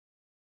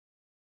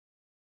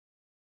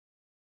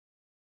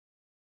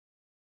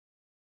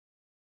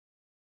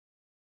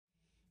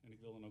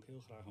wil dan ook heel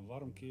graag een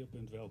warm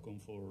keerpunt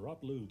welkom voor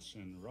Rob LUTES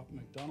en Rob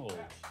McDonald.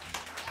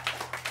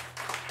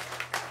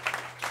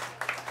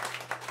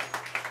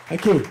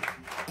 Thank you.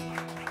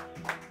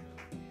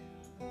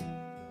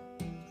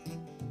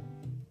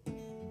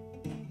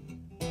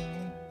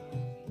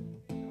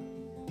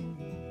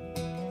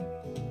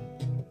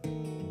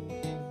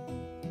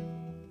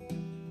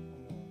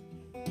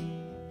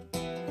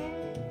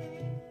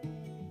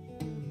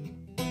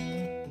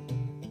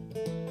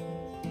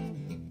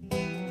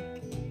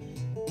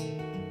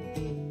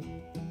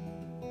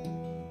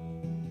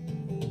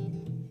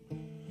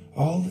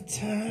 All the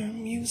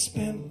time you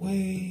spent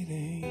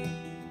waiting,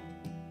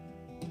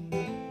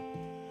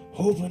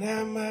 hoping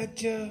I might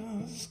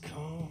just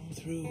come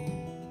through.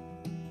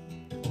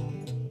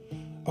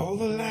 All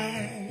the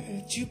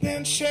lights you've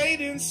been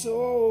shading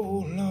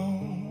so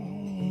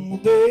long,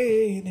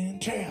 baiting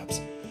traps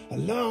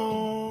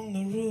along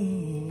the road.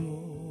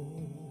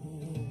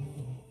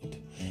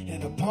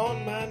 And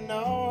upon my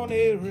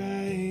naughty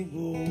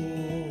arrival,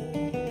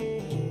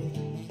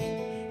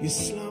 you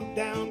slumped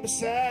down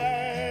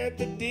beside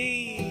the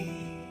deep,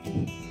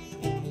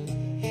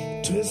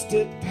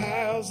 twisted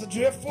piles of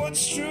driftwood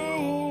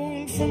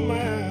strewn for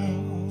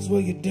miles,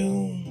 where your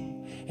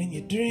doom and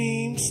your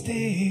dream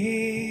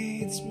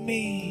states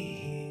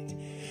meet.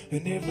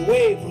 And every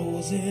wave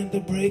rolls in to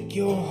break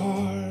your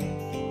heart.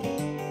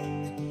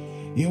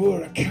 You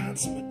were a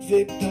consummate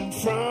victim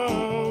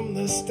from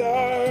the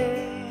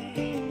start,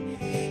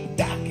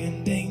 dark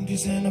and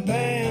dangerous and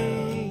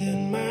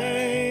abandoned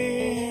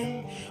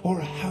mine, or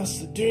a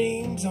house of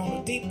dreams on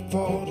a deep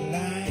fault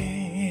line.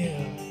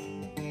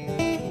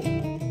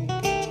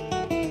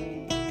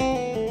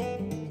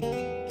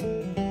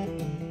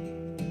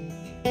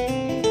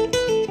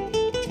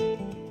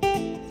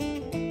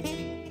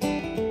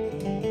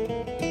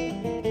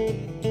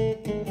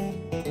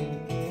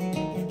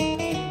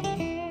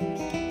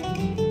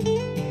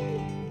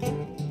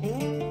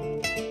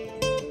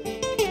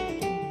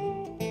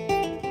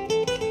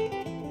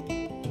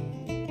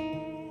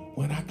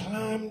 When I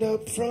climbed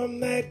up from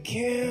that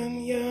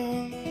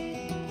canyon,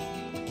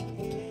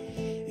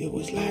 it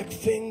was like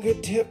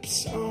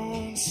fingertips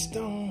on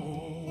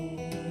stone.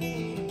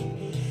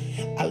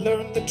 I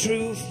learned the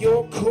truth,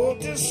 your cold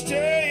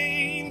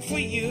disdain for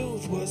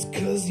youth was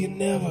 'cause you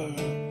never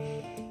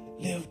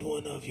lived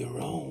one of your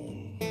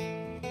own.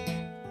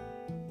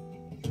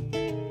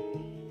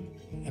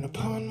 And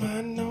upon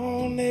my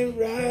known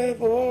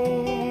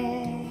arrival,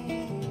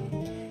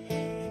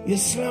 you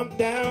slumped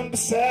down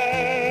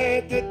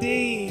beside the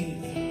deep,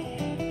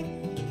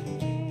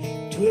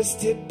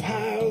 twisted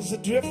piles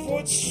of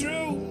driftwood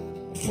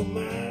strewn for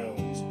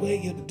miles, where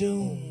your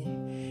doom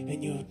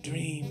and your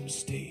dream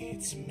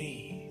states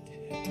meet.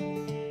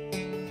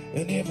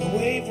 And every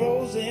wave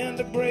rolls in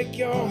to break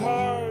your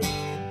heart.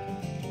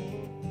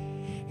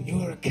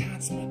 You're a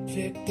consummate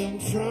victim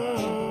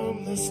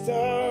from the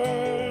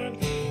start.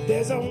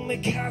 There's only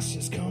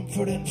cautious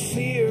comfort and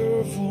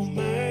fearful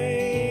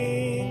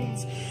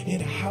minds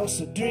in a house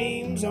of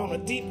dreams on a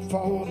deep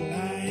fault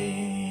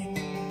line.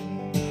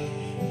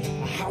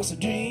 A house of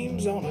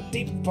dreams on a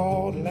deep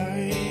fault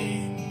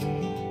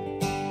line.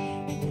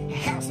 A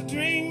house of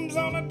dreams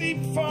on a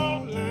deep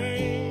fault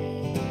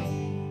line.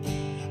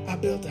 I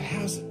built a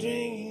house of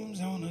dreams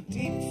on a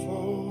deep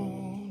fault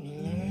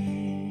line.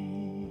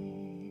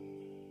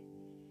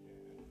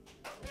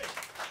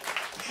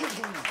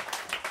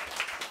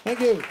 Thank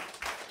you.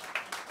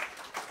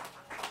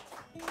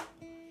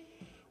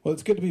 Well,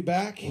 it's good to be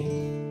back.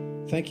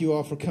 Thank you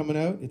all for coming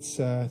out. It's,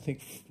 I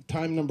think,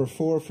 time number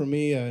 4 for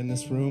me in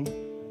this room.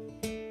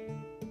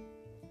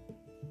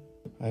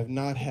 I have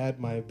not had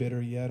my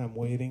bitter yet. I'm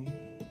waiting.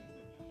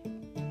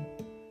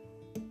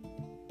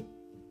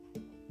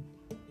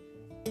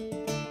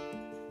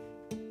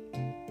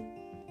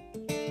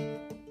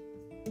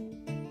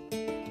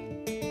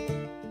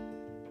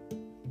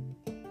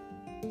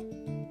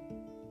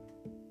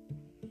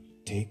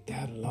 Take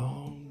that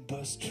long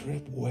bus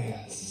trip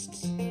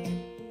west.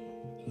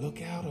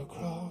 Look out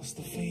across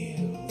the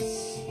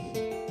fields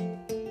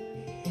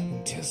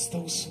and test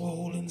those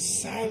swollen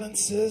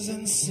silences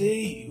and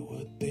see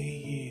what they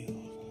yield.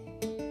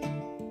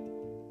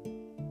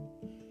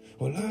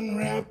 Well,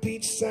 unwrap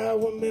each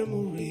sour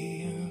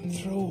memory and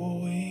throw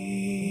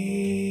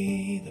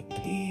away the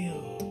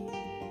peel.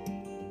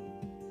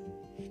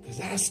 'Cause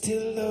I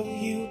still love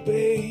you,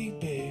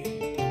 baby.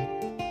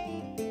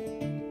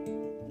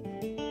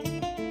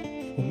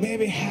 Well,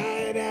 maybe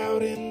hide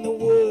out in the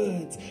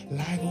woods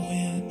like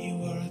when you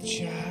were a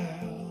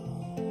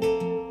child.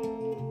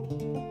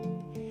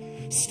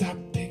 Stop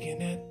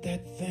picking at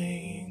that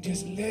thing,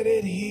 just let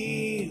it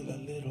heal a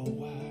little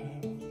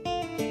while.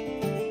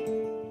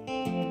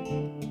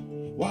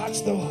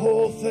 Watch the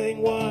whole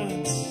thing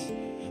once,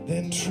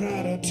 then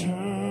try to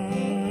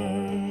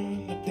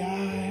turn the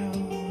dial.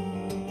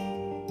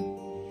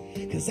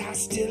 'Cause I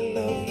still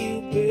love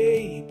you,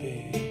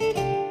 baby.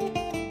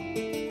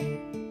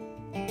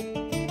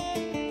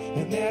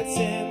 And that's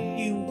in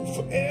you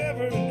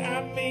forever, and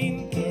I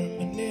mean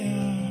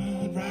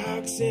permanent.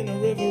 Rocks in a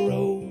river,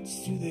 roads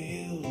through the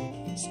hill,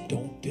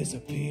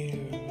 disappear.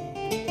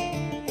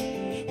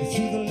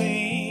 Through the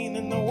lane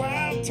and the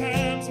wild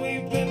times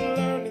we've been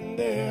learning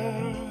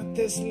there,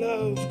 this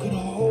love could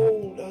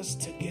hold us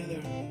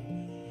together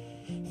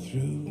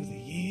through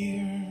the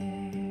year.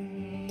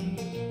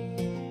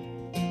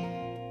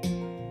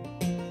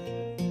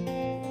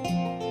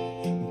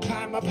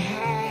 Climb up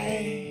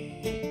high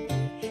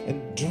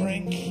and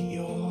drink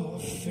your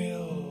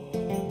fill,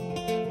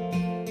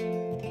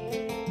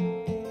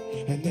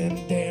 and then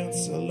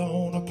dance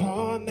alone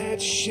upon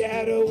that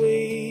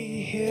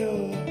shadowy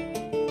hill.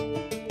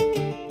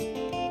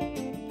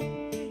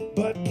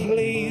 But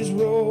please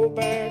roll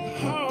back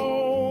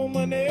home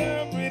when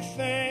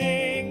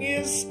everything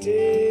is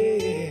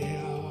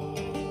still,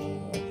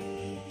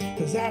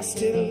 'cause I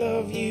still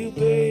love you,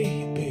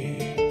 baby.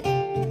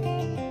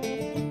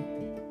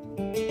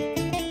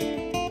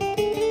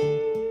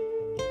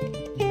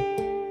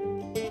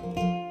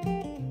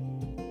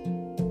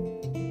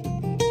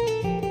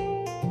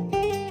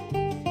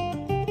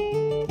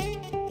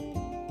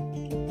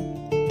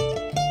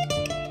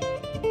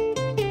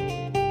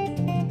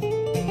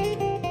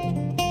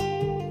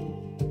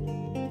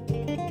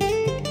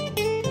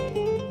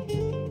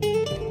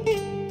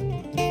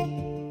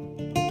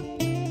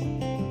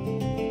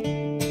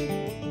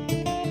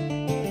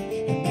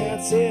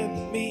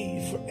 In me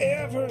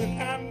forever,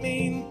 and I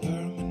mean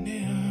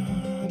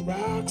permanent.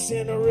 Rocks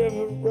in a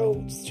river,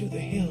 roads to the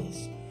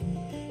hills,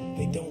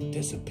 they don't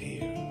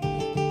disappear.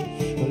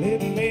 Well,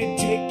 it may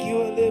take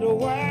you a little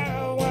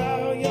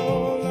while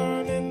you're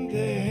learning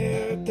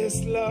that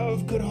this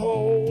love could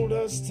hold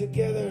us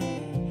together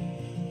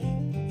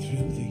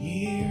through the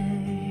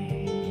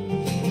years.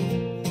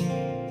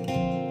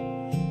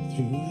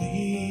 Through the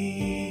years.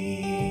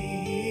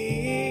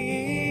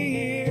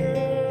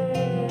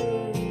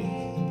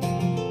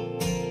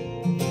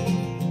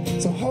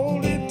 So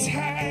hold it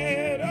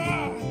tight,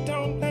 oh,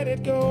 don't let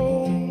it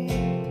go.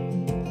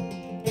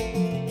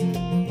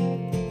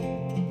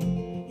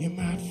 You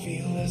might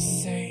feel the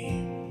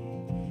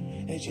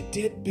same as you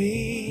did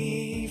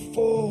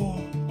before,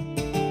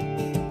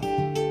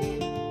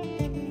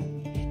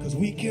 'cause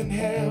we can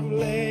have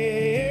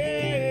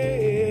less,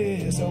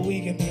 or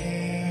we can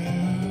have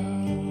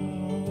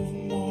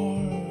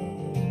more.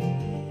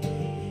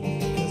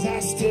 'Cause I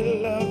still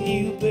love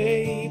you,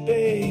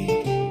 baby.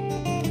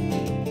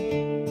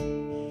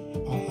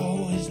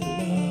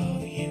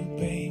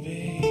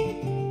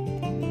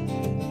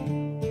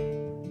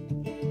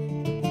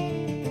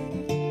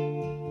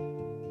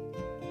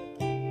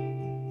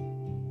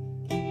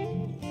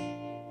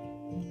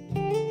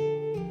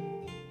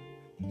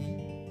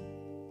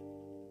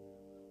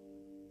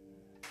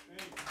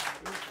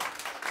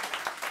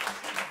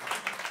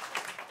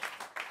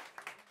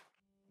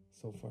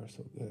 So far,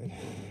 so good.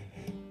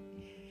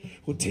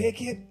 Well,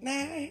 take it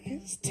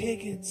nice,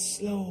 take it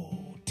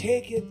slow,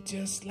 take it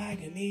just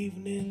like an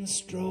evening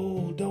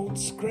stroll. Don't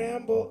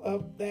scramble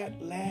up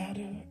that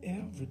ladder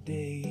every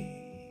day.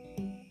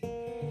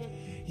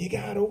 You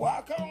gotta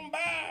walk on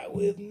by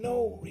with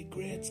no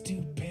regrets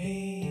to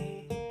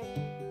pay.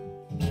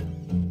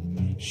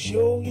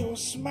 Show your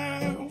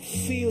smile,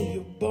 feel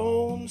your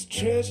bones,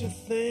 treasure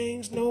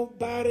things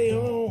nobody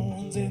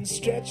owns, and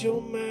stretch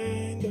your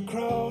mind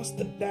across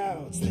the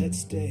doubts that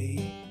stay.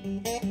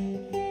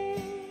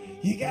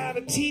 You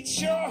gotta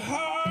teach your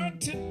heart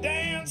to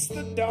dance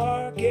the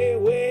dark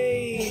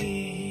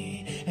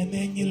away, and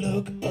then you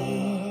look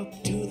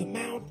up to the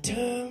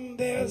mountain.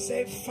 There's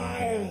a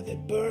fire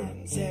that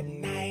burns at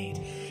night.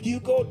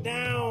 You go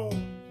down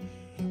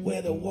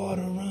where the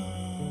water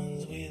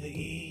runs with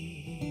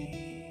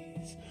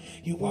ease.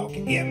 You walk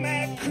in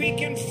that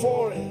creaking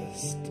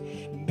forest,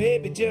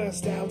 baby,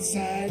 just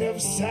outside of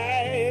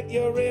sight.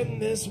 You're in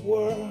this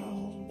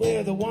world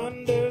where the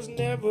wonders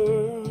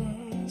never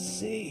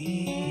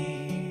cease.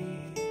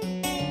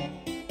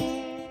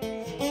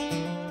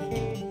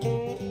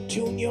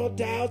 Tune your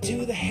dial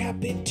to the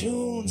happy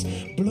tunes,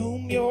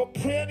 bloom your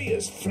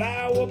prettiest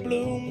flower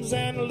blooms,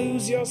 and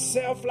lose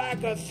yourself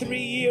like a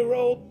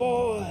 3-year-old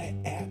boy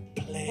at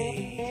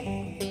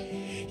play.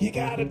 You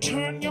gotta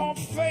turn your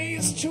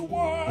face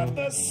toward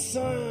the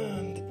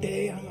sun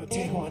today. I'm gonna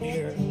take one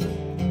here.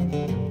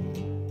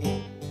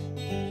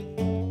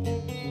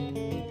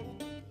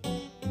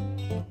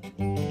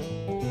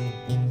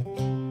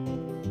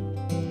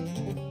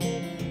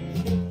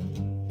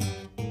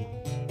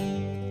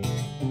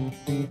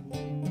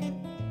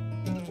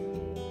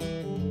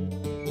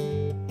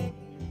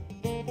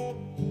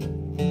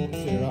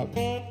 Clear up.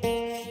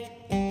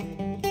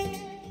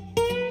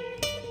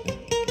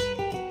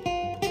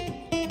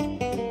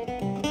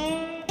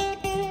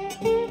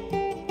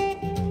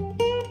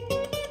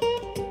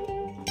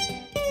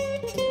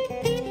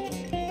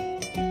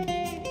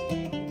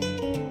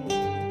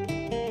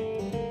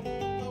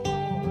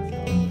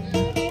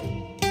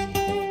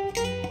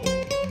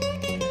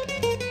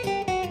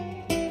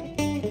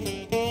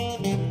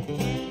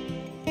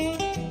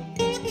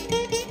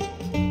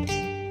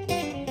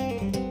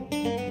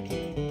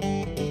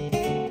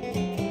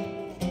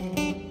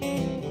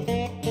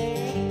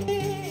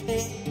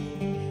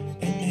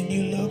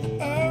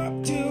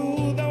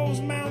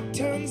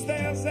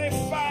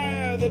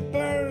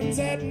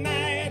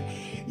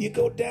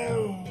 go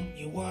down,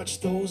 you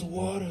watch those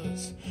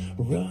waters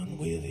run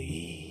with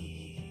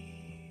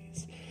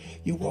ease.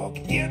 You walk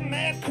in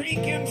that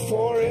creaking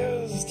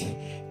forest,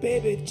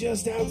 baby,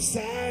 just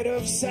outside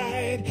of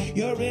sight.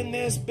 You're in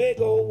this big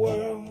old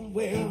world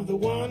where the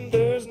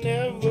wonders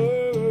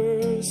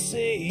never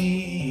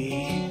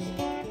cease.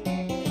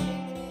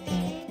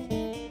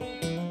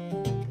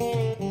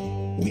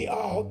 We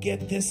all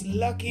get this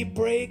lucky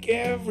break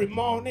every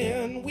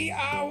morning. We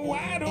are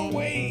wide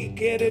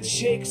awake and it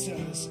shakes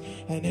us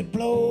and it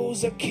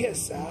blows a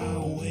kiss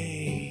our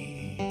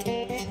way.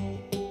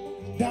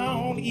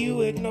 Don't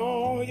you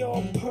ignore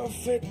your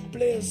perfect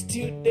bliss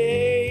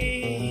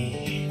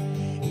today.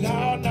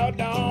 No, no,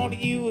 don't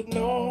you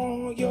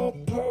ignore your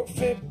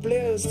perfect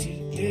bliss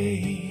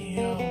today.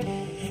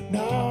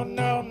 No,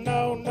 no,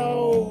 no,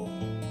 no.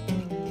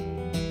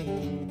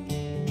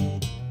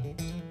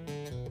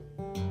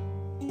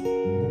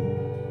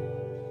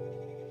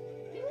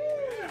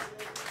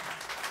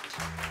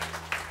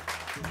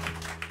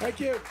 Thank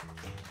you.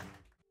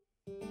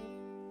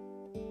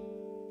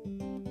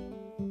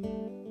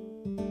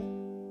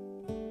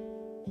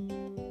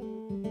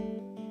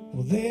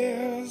 Well,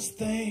 there's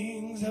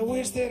things I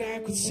wish that I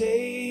could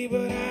say,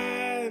 but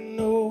I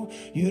know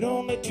you'd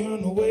only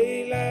turn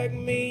away like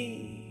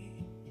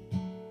me.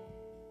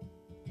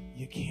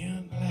 You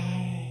can't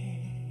lie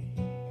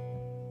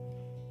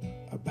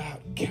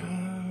about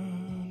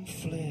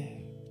conflict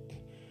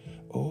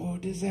or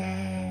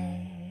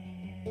desire.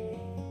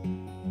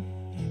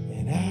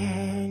 And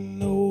I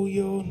know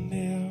you're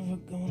never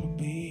gonna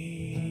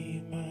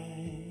be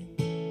mine.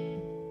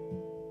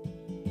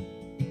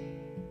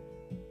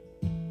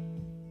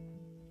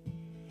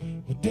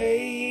 Well,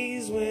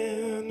 days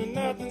when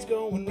nothing's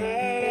going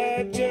right,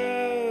 I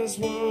just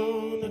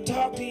wanna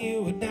talk to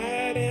you at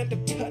night and to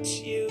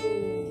touch you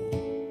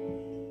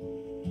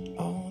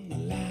on the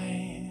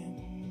line.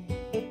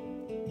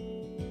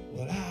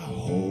 Well, I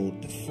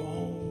hold the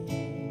phone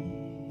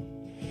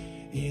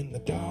in the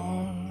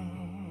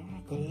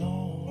dark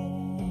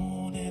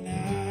alone, and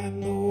I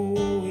know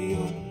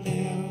you're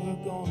never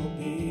gonna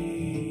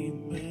be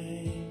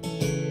mine.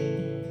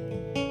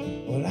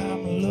 Well,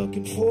 I'm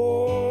looking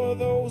for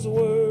those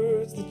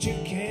words that you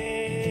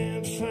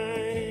can't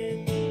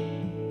find,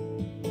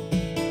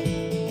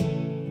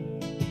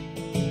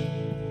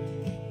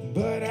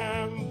 but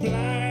I'm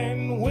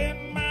blind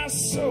when my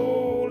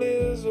soul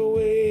is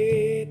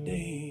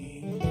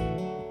waiting.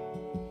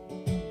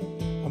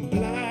 I'm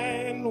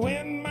blind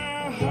when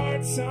my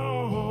heart's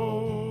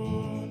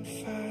on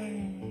fire.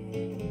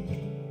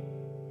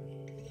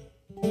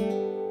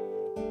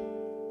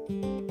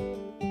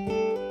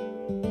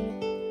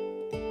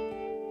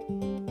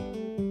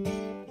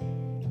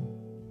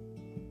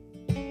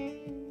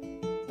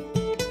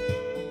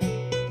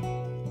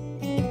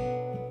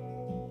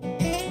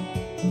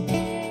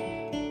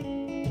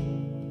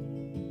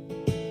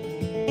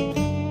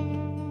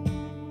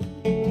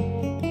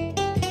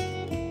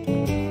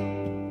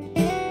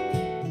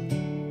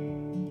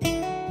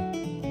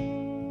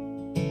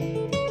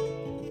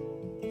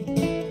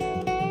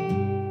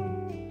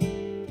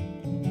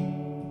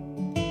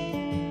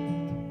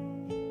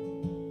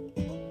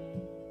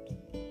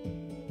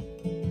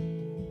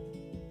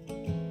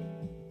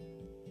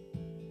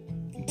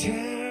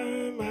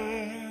 Time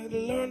I'd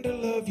learned to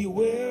love you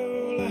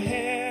well, a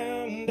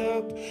hand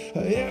up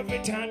every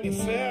time you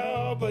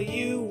fell, but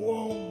you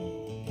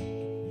won't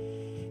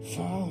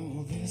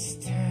fall this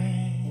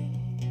time.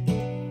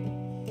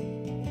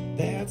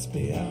 That's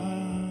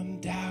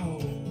beyond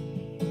doubt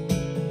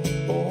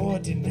or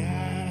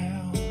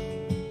denial,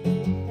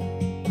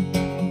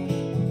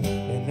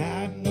 and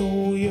I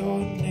know you're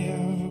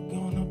never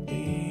gonna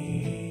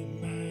be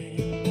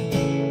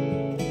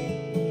mine.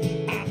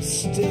 I'm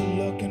still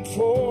looking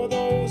for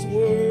those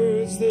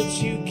words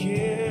that you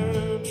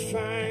can't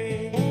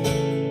find,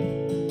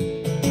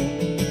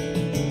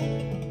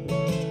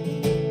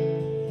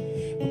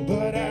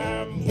 but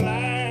I'm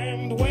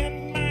blind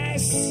when my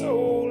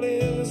soul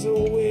is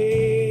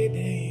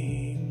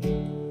waiting.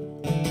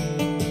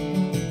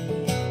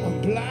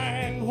 I'm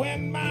blind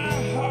when my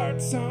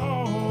heart's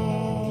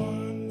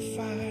on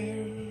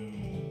fire.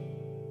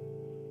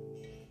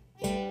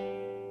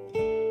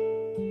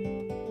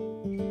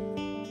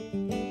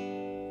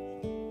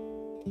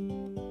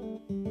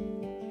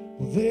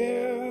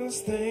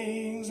 There's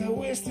things I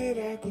wish that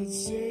I could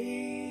say.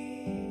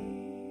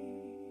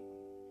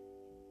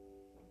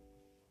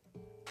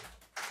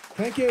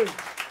 Thank you.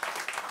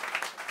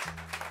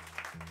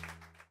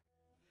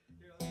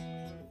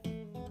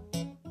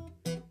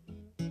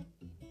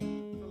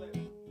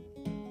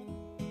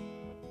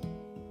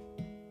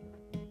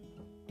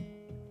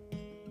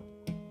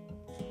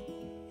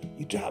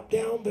 You drop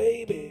down,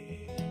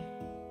 baby.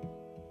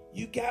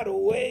 You got a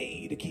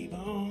way to keep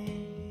on.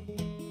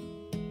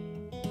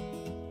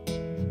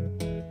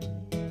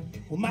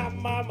 Well, my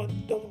mama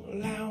don't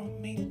allow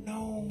me,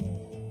 no,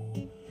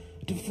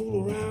 to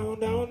fool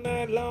around all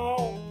night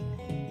long.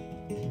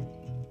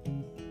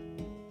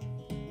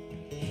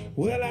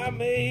 Well, I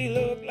may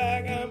look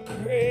like I'm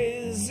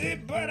crazy,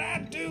 but I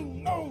do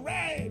know right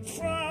right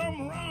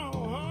from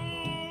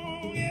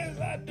wrong. Yes,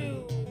 I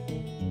do.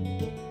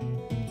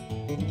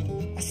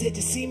 I said,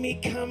 you see me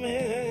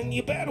coming,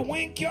 you better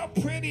wink your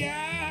pretty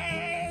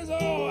eyes.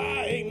 Oh,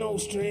 I ain't no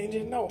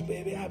stranger, no,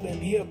 baby, I've been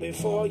here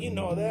before, you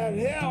know that.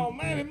 Hell,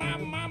 maybe my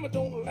mama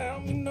don't allow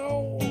me,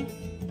 no,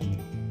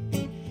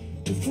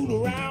 to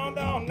fool around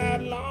all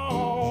night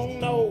long,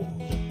 no.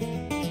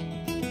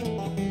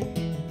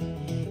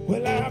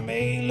 Well, I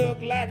may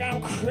look like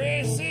I'm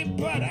crazy,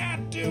 but I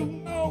do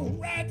know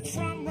right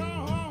from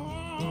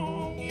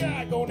wrong. Yeah,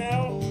 I go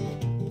now.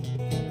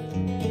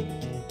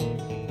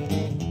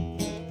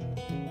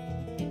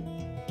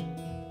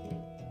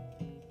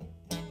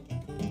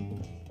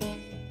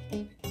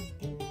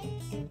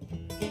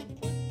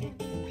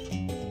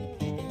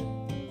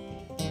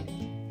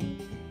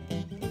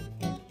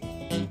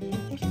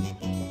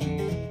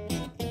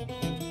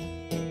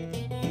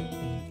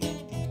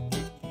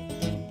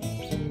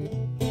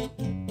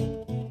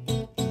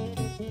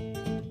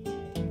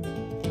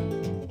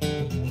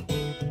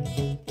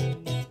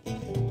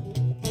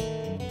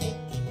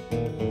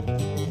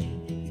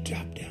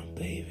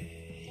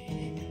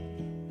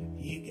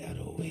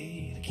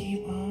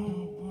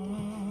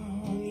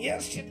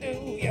 Yes, you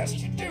do, yes,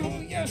 you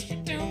do, yes, you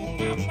do.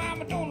 My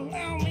mama don't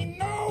allow me,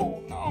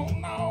 no, no,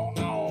 no,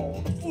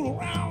 no, to fool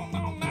around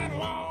all night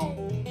long.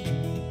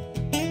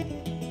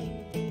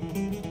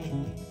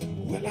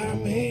 Well, I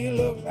may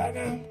look like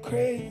I'm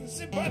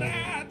crazy, but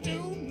I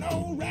do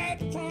know right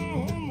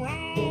from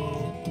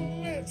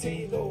wrong. Let's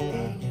see, go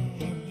around.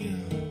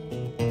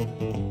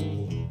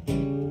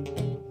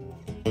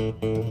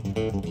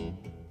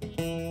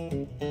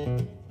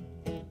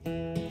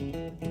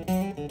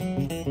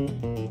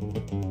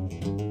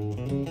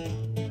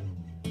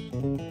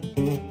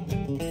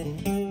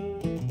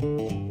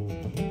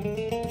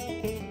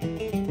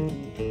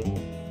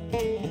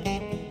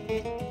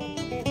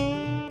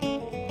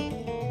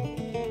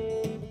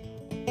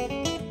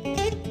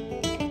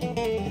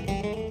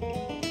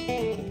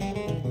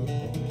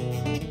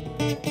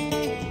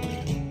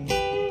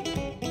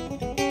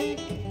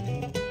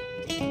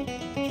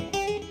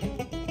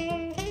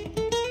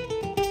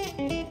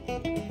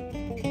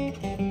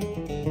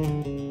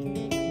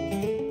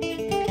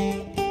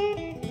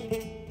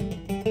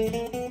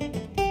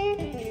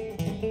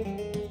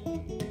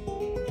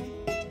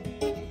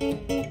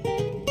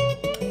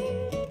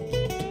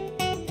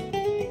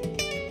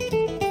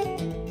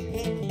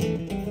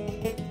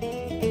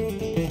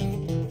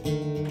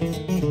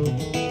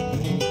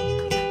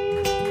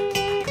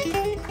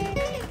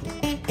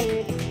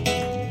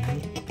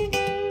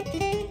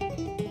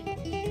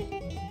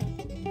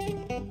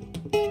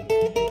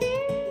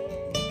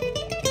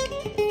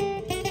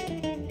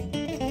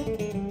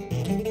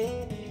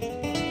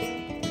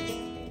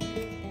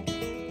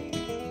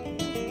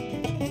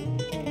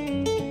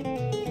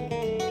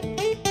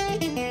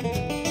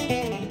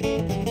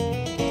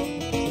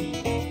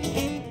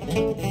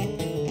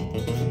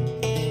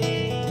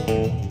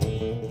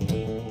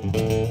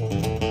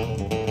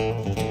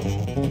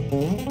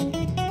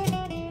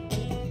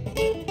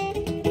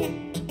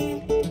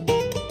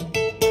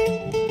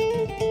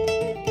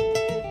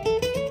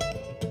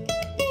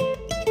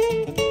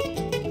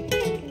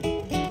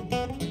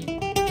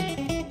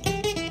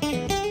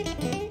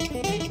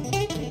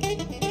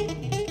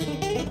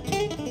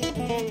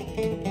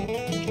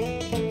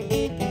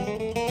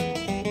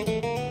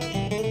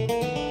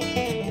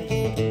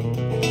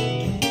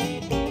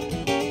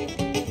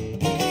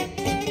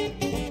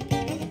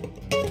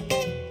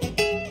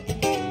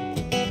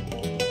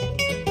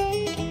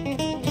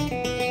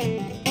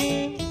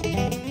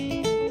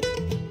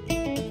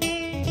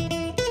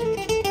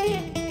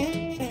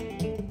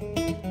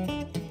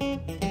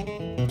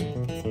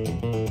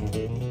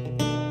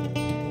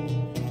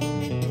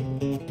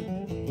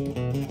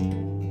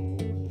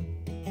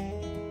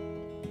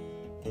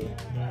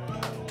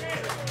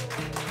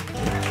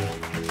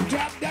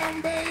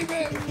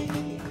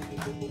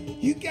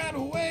 You got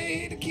a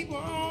way to keep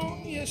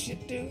on. Yes, you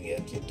do,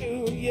 yes, you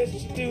do, yes,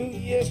 you do,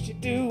 yes, you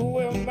do.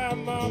 Well, my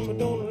mama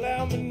don't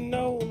allow me,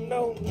 no,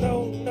 no,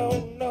 no,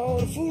 no, no,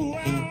 to fool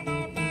around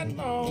all night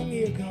long.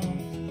 Here come.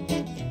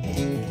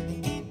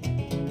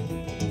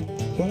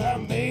 Well, I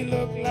may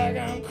look like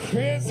I'm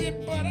crazy,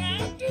 but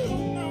I do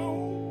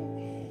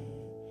know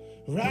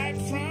right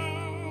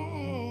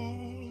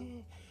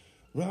from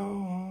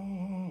wrong.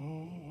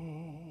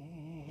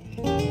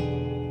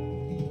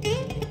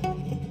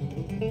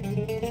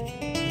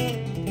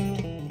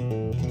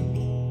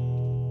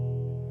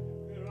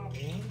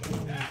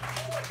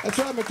 That's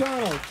right,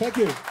 McDonald. Thank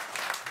you.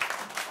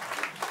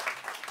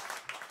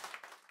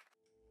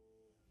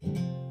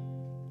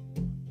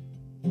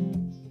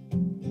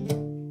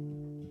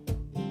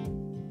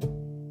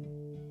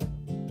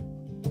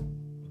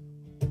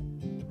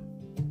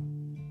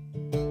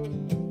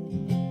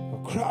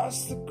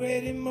 Across the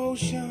great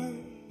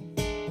emotion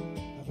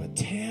of a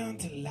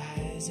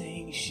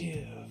tantalizing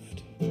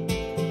shift,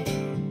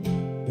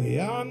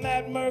 beyond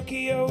that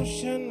murky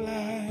ocean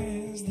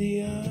lies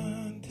the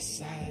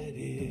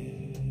undecided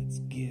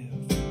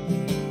gift.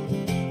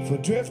 for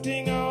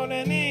drifting on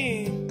an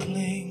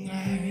inkling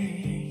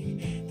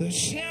like the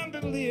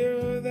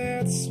chandelier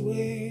that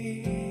sways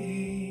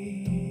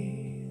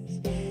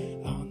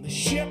on the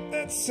ship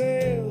that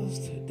sails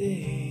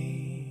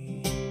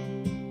today,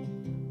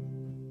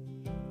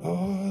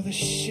 or the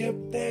ship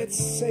that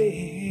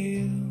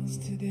sails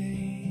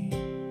today.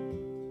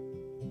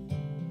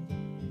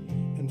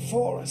 And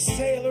for a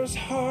sailor's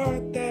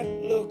heart that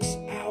looks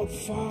out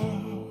far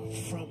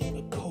from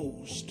the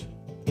coast,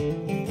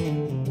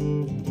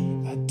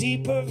 a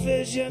deeper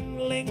vision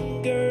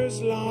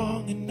lingers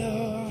long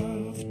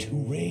enough to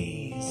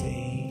raise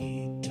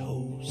a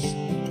toast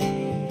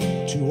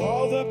to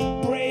all the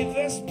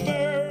bravest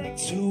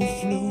birds who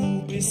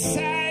flew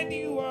beside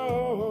you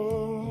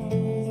all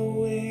the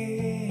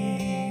way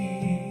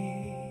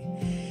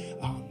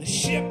on the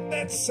ship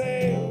that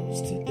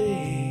sails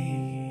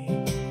today,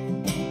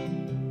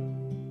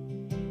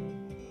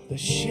 the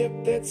ship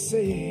that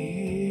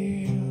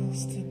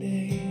sails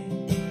today.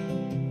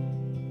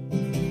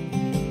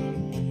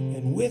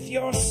 And with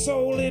your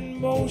soul in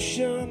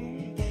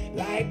motion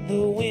like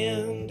the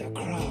wind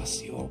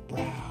across your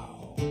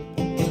brow,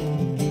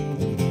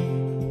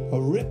 a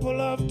ripple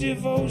of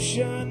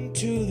devotion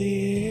to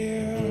the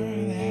air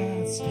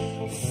that's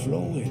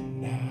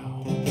flowing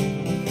now.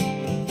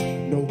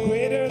 No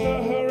greater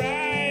the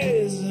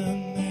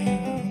horizon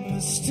than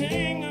the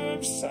sting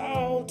of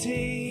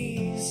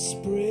salty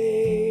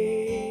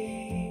spray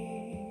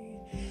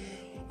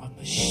on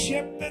the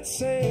ship that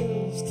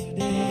sails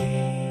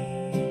today.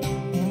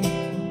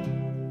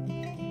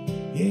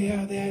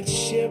 Yeah, that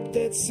ship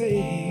that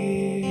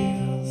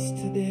sails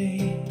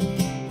today.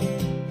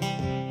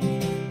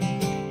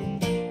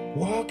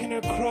 Walking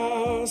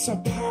across a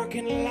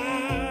parking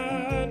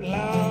lot,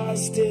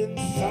 lost in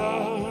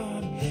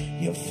thought,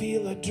 you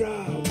feel a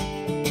drop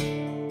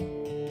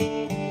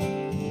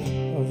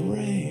of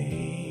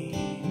rain.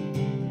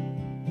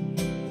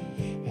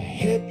 A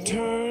head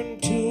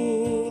turned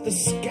to the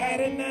sky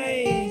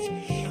tonight,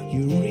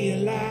 you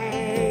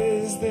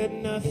realize that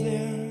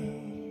nothing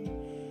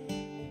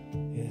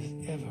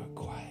is ever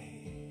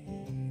quite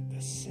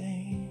the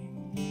same.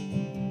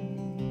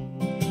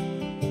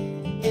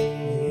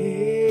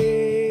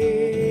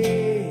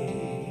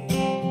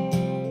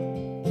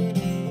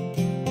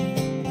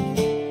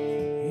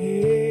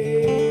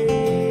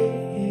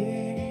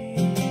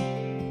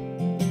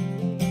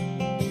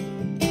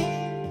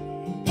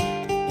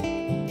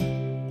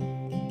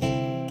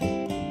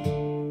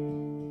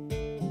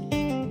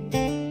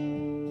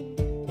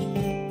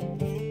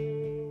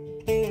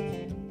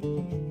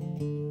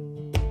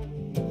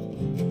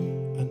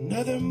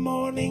 Another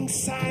morning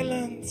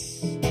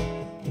silence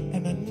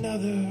and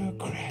another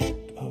crack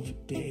of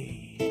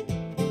day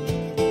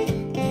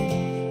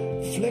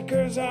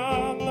flickers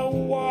on the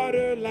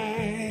water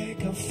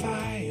like a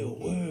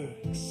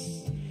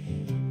fireworks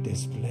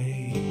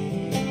display.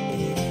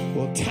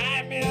 Well,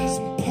 time is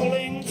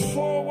pulling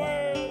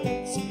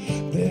forwards,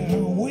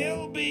 there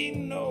will be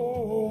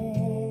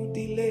no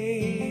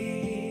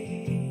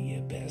delay.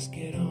 You best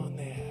get on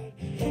that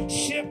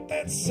ship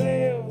that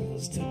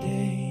sails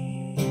today,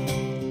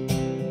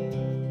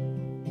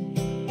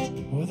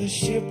 or the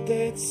ship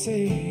that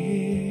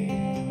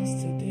sails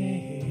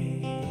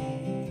today.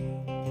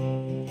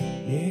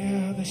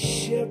 Yeah, the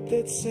ship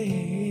that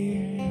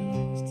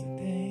sails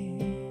today.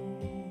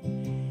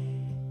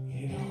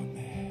 Get on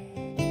that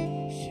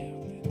ship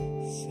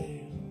that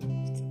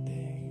sails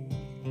today.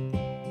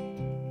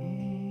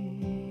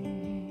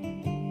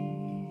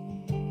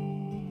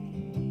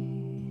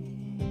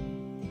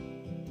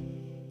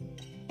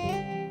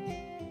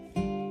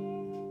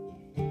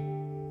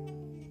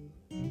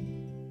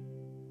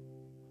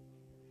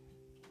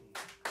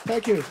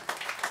 Thank you.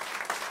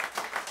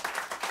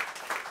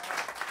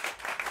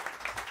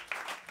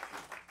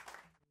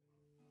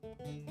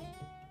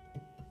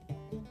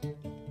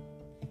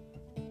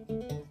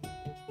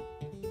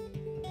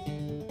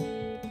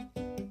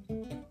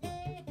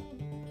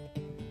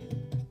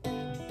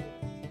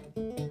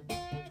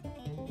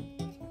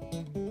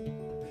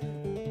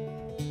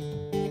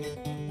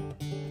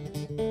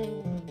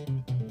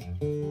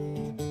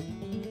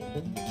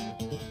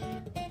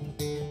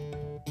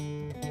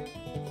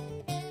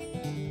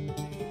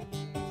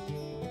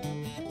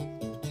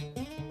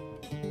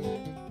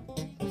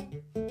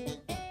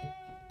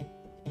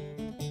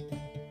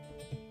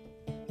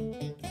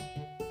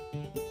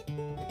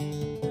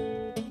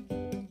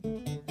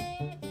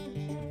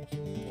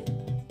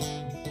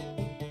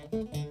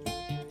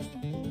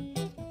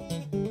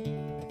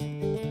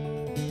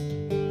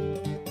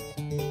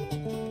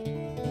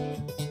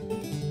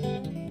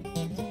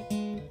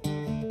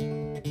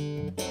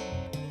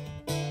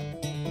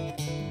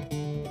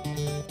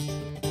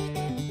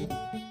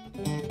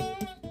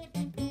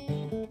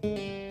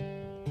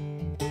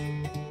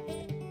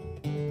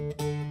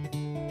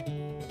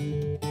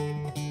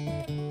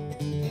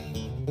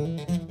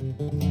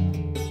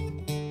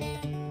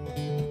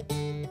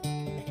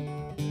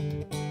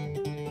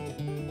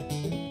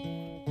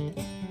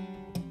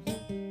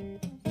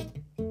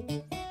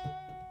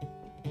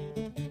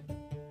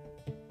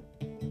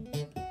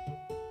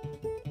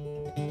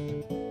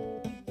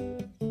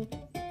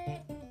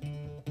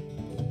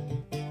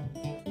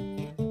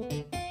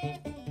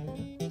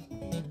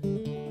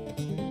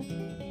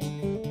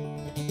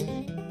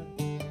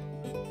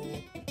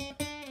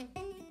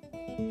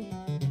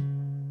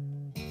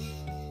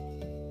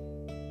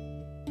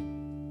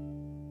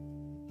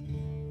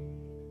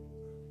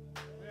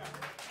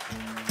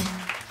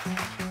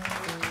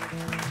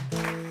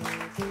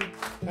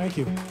 Thank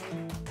you.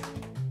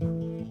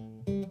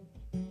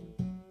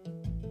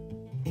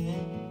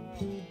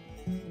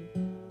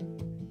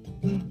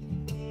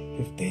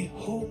 If they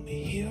hold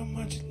me here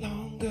much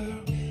longer,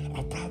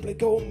 I'll probably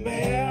go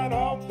mad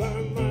all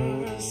by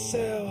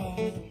myself.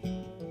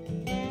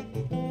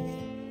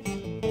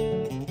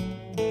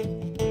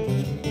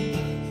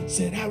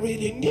 Said I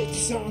really need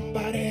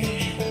somebody.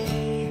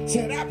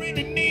 Said I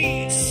really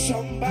need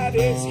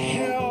somebody's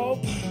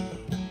help.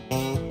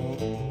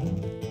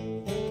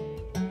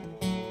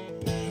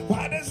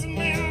 Why does a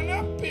man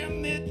up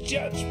in the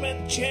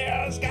judgment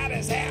chair's got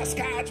his ass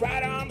cards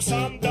right on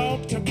some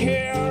dope to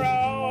care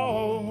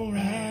all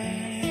right?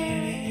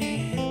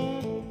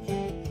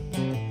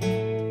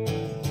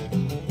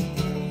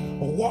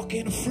 Walk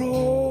in a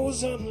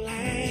frozen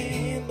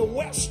line, the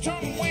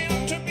western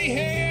wind to be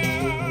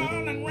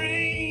hell and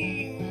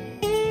rain.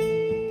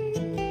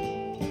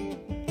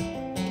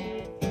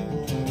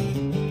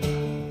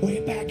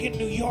 Way back in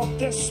New York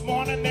this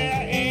morning,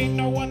 there ain't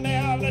no one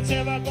there that's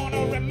ever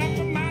gonna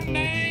remember my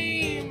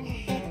name.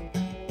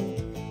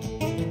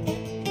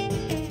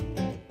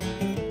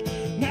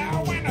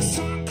 Now when the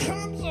sun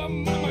comes up,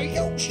 mama,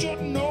 you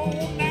should know.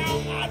 Now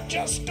I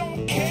just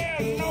don't care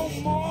no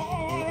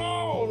more.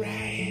 All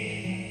right.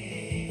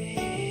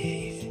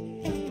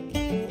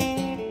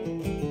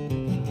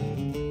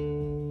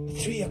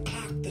 3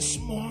 o'clock this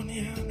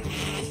morning,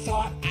 I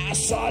thought I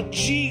saw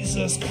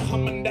Jesus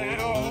coming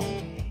down.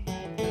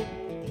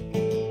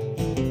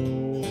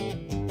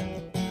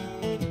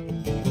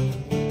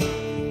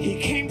 He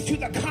came through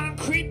the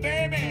concrete,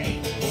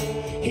 baby.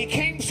 He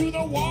came through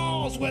the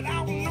walls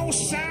without no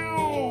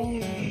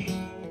sound.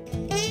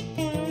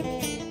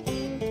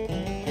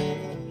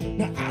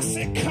 Now I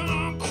said,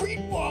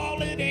 concrete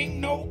wall, it ain't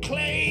no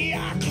clay.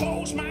 I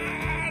closed my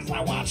eyes,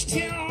 I watched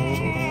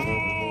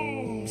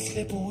him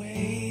slip away.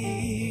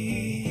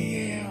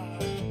 Yeah.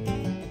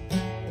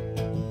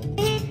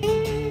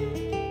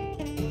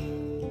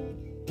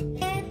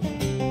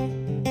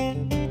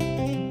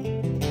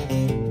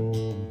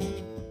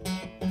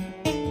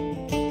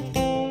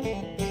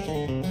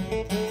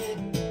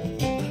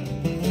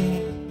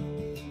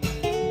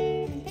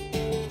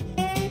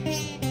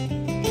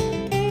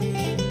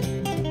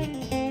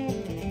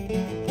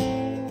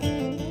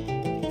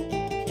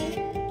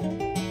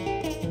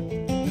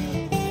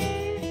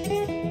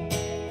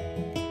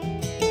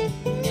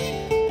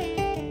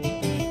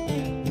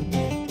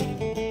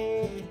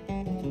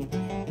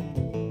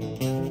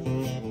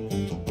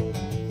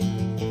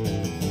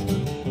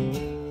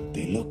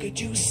 Look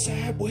at you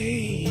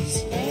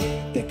sideways.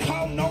 They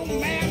call no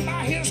man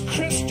by his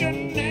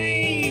Christian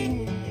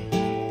name.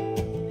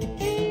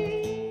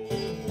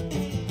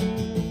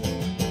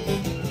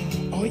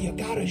 All you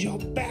got is your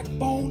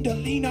backbone to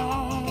lean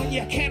on.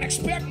 You can't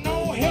expect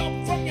no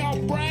help from your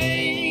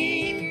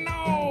brain.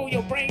 No,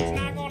 your brain's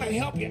not gonna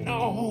help you,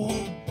 no.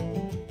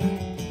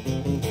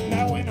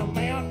 Now when a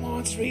man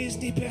wants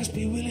reason, he best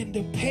be willing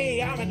to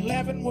pay. I'm in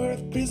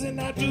Leavenworth prison,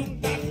 I do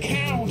not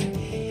count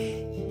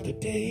the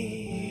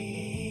days.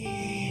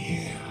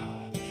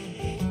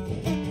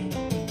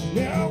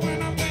 Yeah, when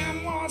a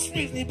man wants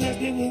reason, he best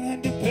be willing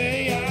to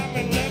pay. I'm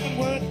in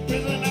Leavenworth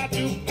prison, I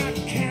do not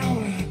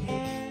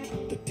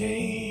count the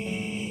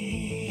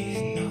days,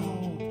 no.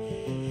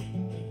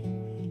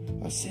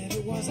 I said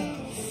it was a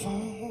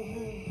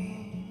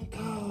phone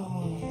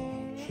call,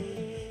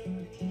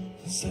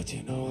 such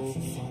an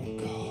awful phone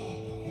call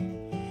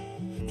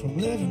from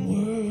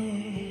Leavenworth.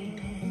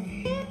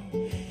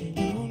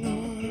 No, no,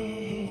 no.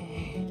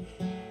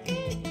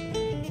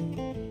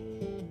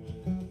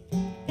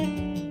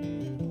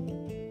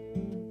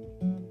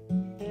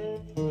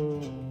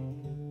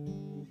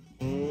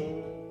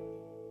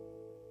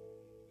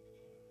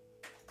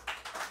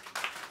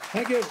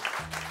 Thank you.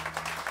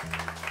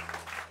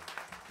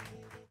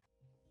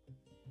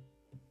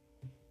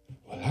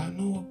 Well, I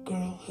know a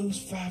girl who's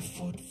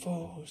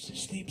 5'4". She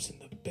sleeps in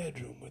the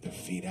bedroom with her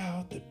feet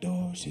out the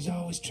door. She's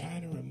always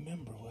trying to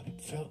remember what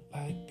it felt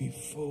like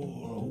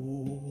before.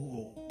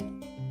 Oh.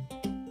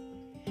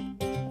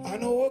 I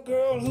know a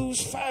girl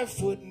who's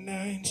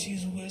 5'9".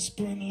 She's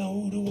whispering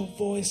low to a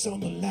voice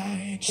on the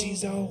line.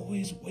 She's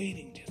always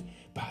waiting, just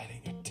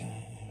biding her time.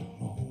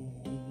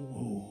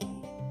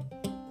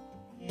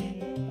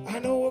 I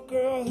know a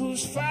girl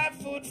who's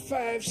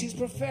 5'5". She's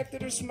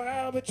perfected her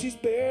smile, but she's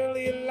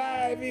barely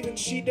alive. Even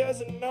she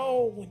doesn't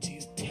know when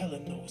she's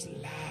telling those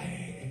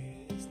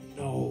lies.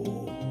 No.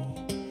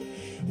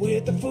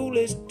 With the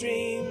foolish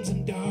dreams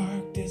and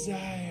dark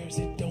desires,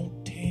 it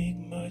don't take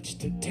much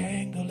to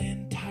tangle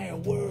entire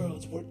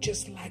worlds. We're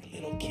just like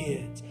little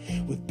kids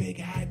with big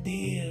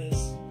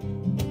ideas.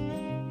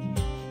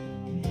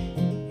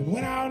 And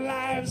when our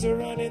lives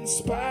are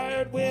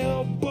uninspired,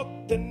 we'll book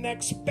the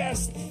next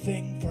best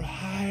thing for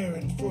hire,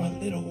 and for a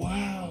little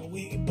while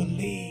we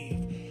believe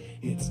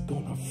it's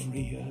gonna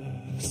free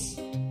us.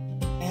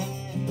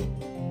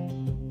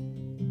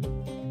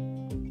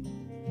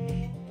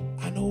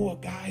 I know a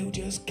guy who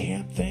just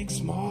can't think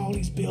small.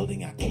 He's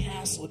building a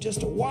castle just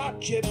to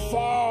watch it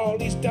fall.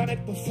 He's done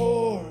it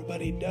before, but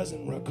he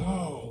doesn't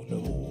recall.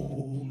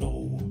 No,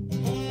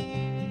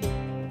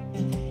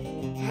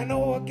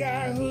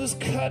 guy who's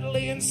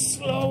cuddly and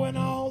slow, and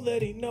all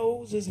that he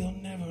knows is he'll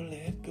never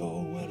let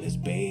go. Well, his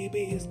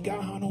baby is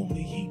gone,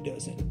 only he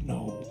doesn't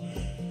know.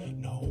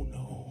 No,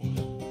 no.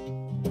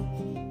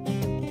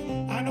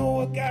 I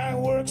know a guy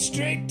who works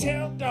straight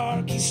till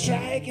dark. He's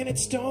striking at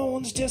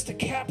stones just to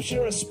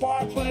capture a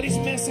spark, but he's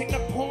missing the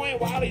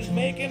point while he's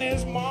making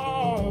his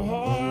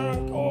mark.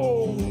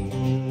 Oh,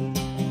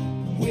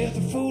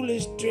 with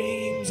foolish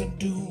dreams and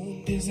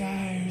doomed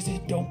desires,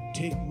 it don't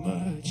take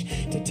much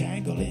to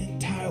tangle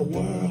entire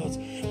worlds.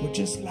 We're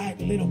just like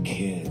little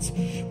kids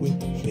with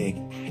big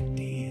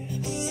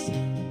ideas.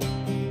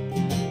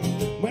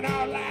 When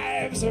our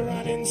lives are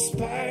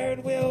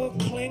uninspired, we'll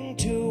cling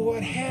to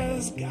what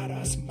has got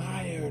us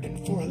mired,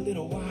 and for a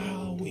little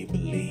while we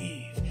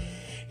believe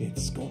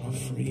it's gonna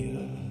free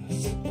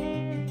us.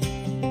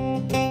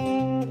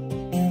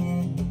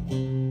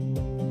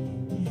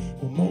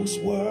 Well,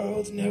 most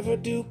worlds never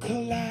do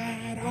collide.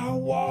 Our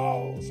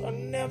walls are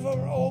never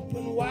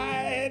open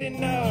wide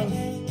enough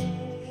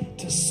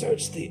to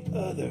search the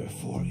other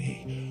for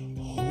a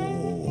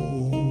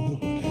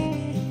hold.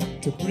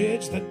 To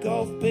bridge the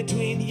gulf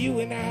between you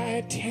and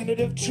I,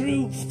 tentative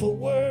truthful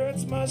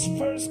words must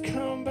first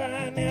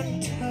combine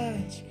and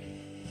touch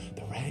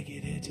the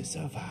ragged edges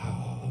of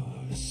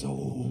our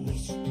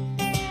souls.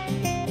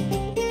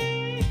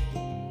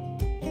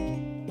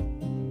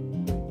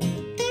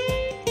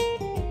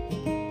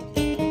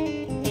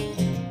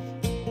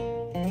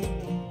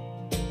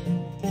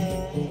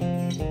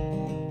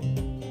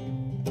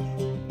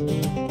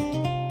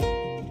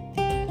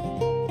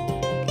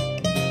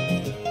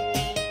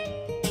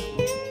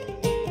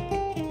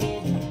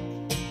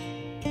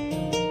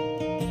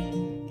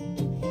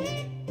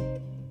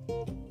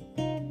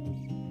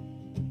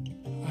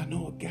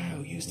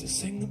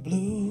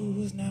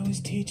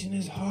 Teaching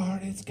his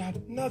heart, it's got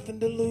nothing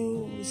to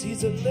lose.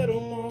 He's a little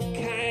more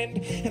kind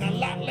and a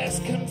lot less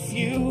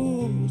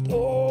confused.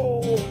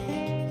 Oh,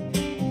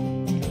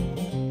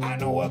 I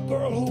know a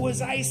girl who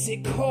was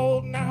icy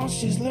cold. Now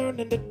she's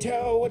learning to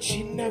tell what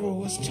she never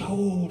was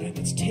told, and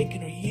it's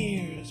taken her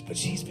years, but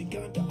she's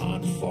begun to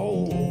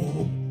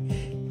unfold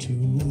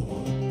too.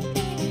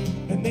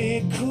 And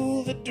they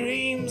cool the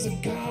dreams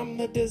and calm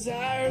the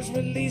desires,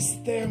 release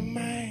their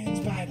minds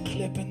by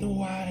clipping the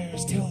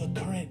wires till the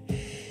current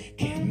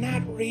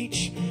cannot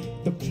reach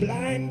the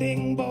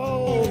blinding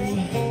bowl.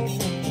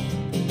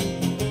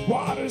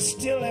 Water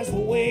still as the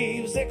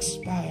waves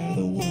expire.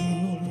 The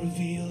world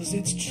reveals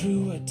its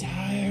true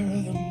attire.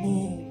 The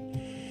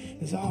moon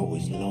is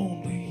always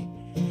lonely,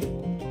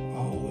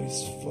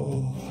 always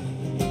full.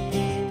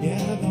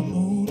 Yeah, the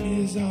moon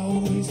is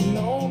always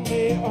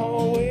lonely,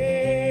 always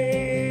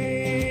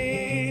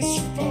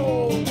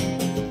full.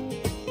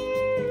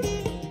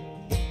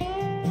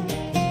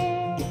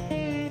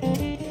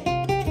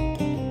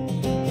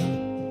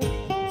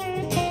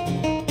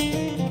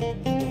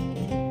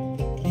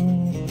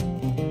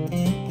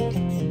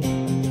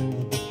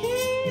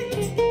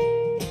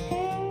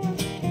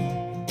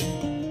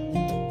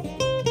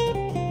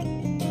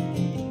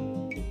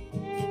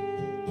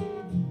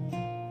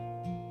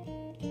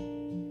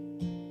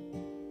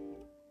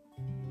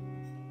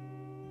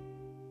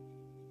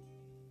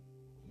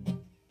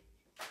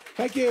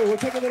 Thank you. We'll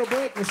take a little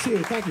break. We'll see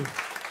you. Thank you.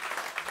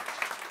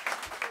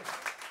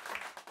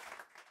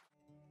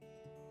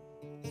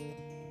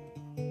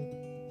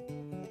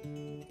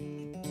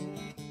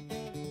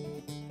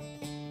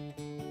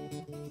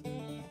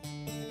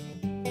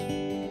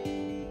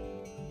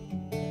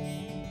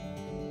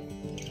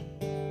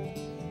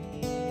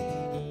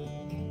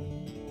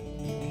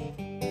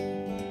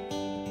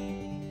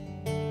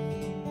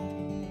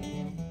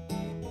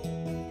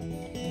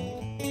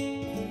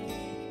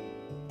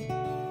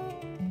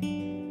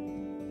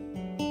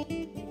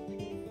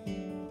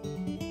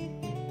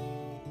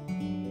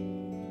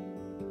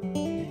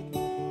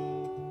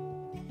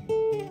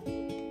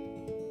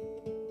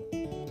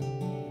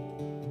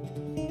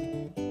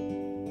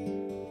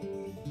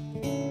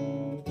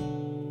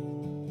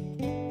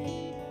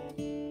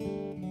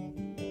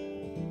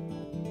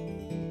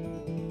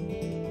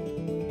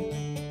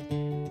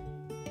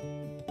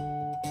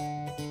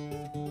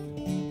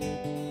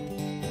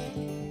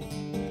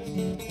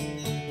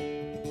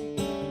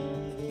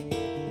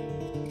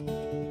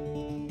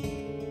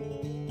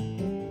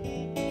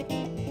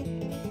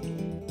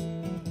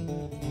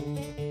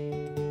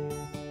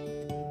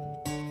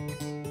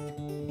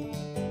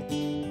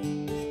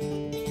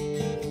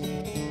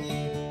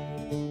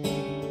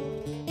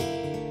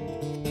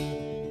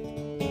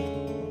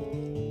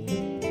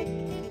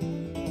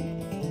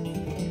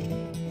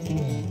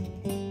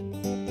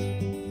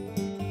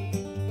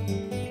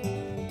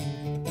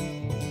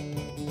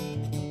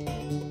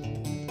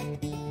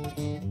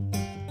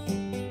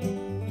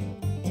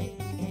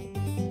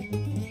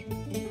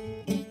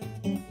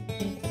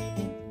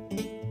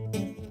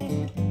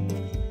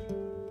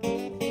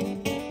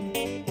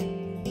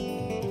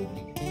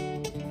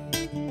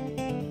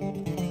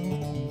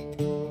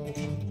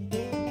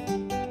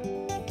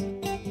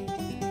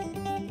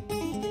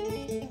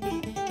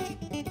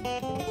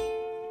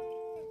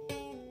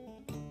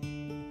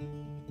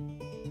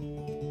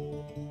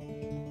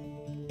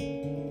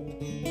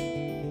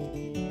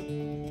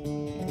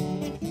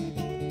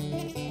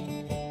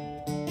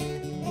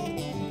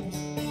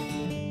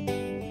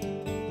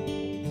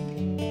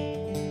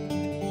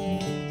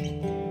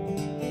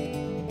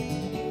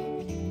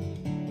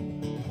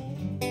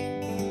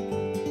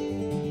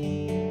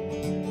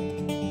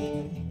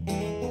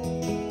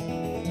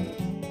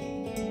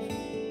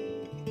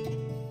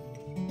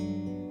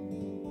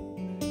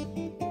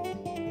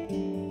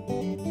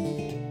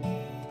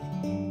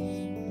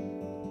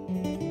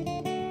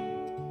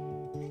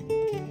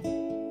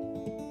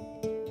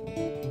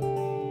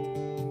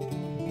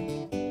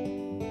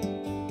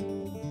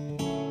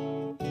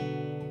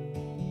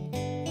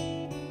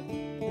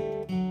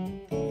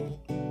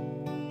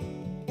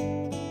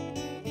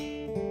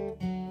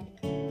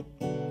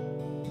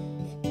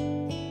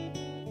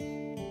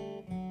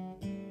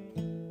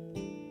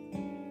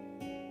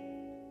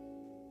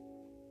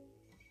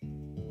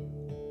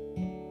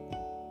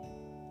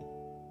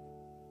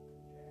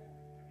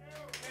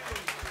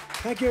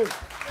 Thank you.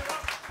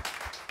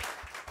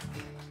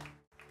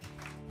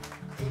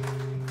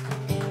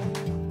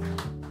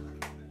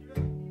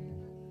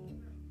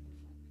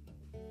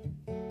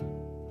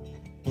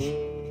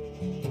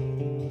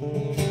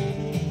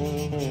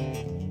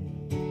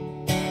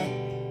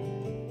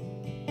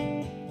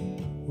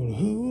 Well,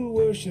 who'll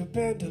worship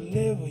and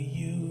deliver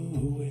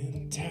you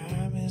when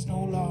time is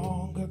no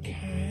longer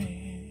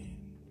kind?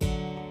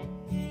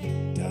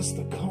 Dust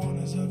the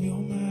corners of your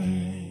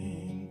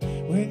mind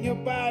when your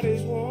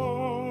body's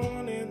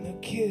worn and the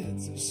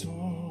kids are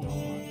sworn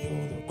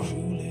you're the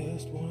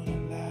cruelest one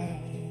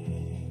alive.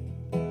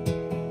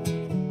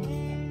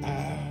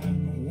 I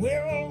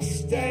will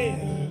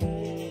stand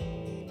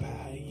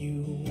by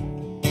you.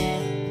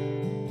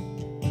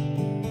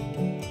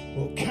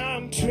 Well,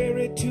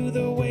 contrary to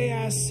the way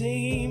I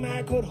seem,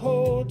 I could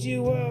hold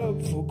you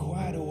up for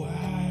quite a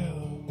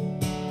while.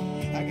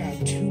 I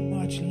got too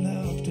much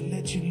love to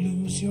let you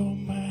lose your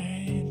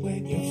mind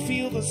when you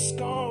feel the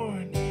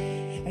scorn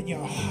and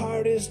your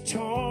heart is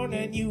torn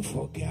and you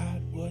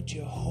forgot what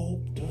you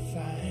hoped to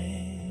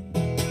find.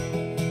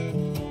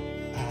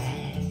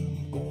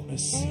 I'm gonna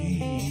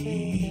see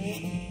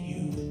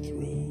you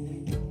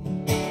through.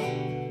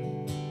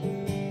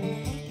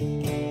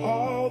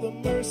 All the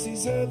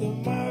mercies of the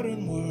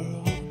modern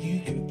world, you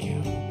could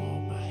count them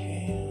on my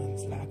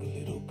hands like a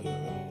little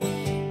girl.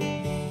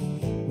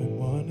 When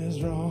one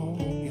is wrong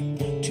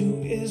and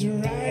two is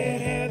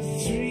right at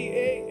 3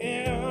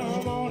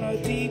 a.m. on a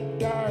deep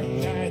dark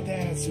night,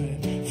 that's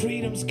when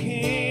freedom's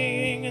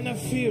king and the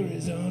fear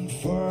is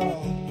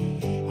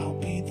unfurled. I'll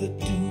be the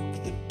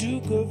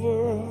Duke of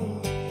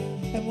Earl,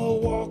 and we'll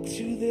walk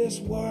through this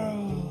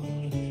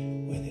world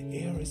where the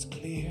air is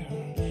clear,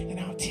 and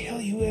I'll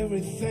tell you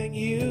everything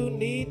you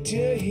need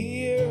to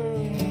hear.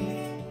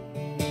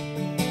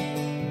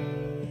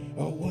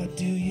 Or what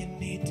do you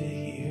need to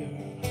hear?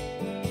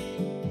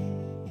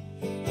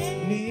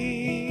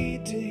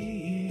 Need to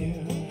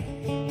hear.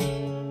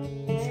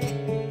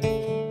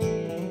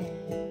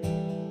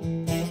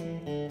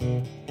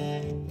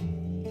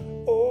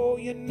 Oh,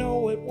 you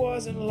know it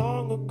wasn't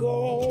long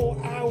ago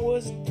I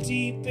was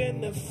deep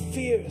in the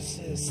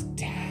fiercest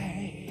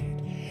tide.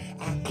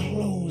 I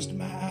closed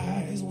my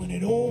eyes when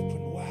it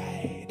opened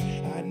wide.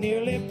 I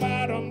nearly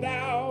bottomed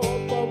out,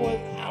 but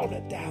without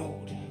a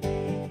doubt,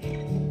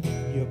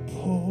 you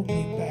pulled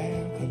me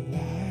back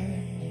alive.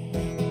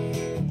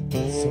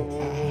 So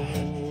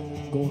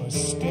I'm gonna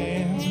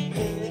stand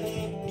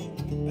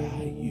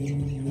by you.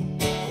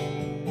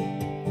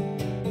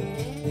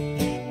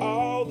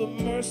 All the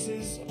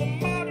mercies of the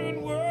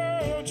modern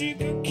world, you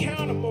could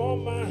count them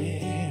on my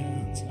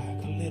hands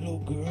like a little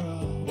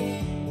girl.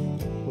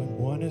 When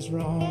one is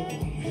wrong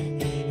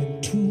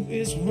and two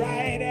is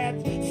right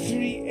at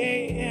 3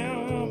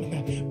 a.m.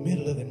 in the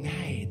middle of the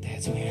night,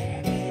 that's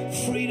where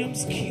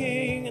freedom's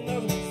king and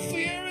the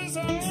fear is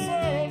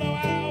unfurled. Now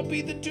I'll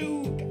be the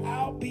Duke,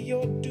 I'll be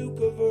your Duke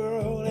of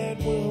Earl,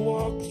 and we'll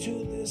walk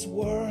through this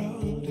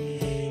world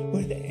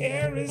where the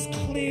air is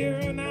clear,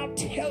 and I'll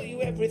tell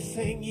you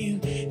everything you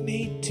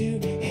need to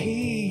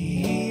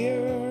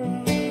hear.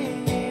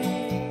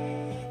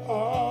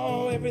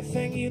 Oh,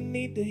 everything you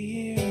need to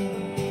hear.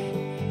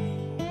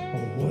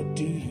 Oh, what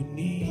do you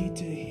need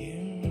to hear?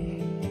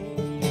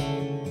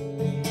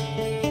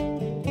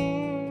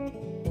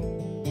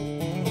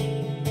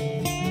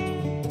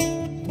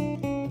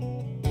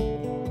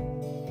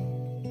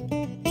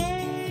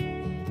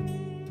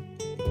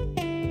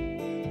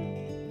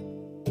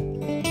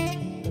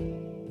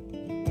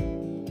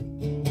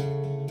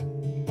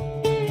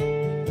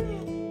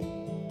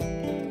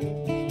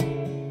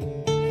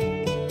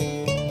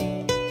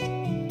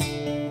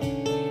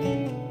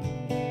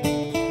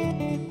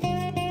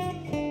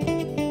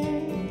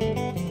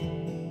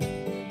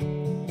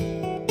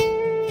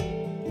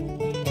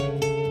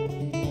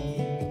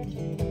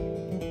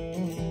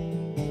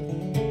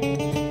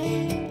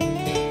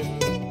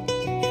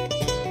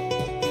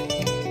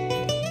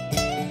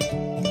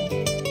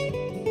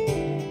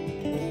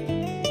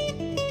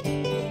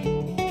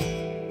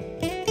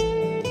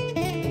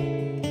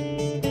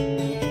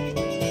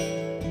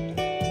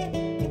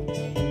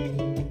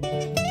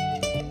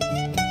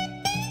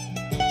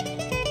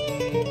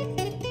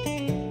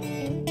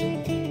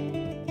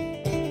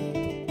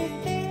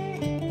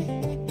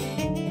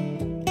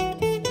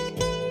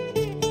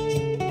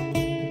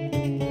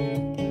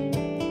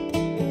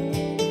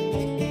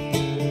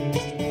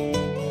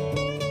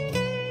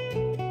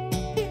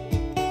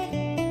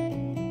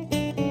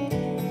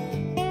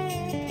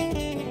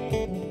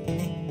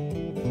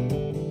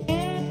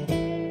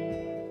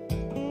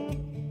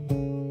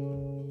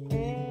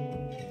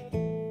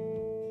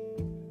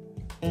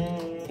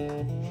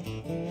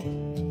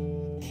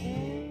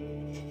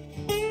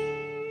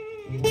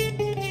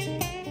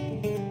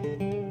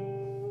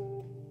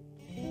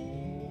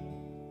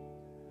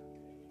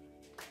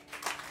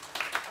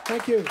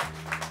 Thank you.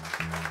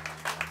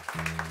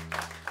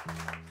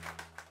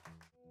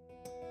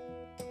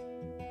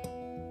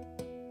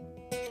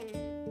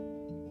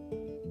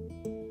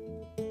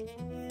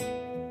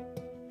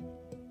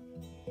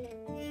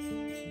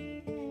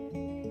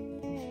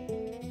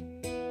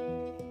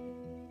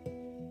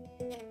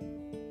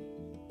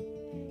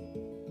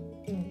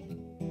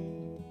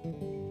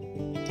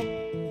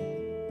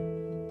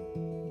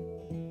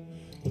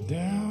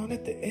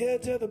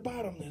 to the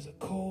bottom, there's a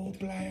cold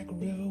black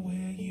river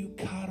where you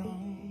caught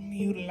 'em.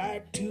 You'd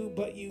like to,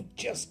 but you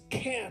just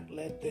can't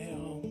let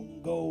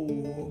them go.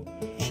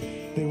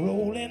 They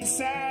roll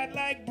inside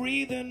like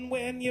breathing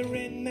when you're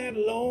in that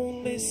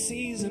lonely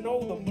season.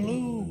 Oh, the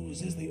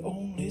blues is the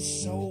only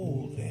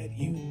soul that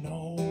you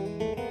know.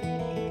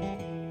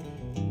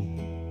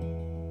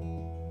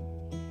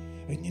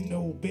 And you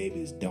know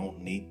babies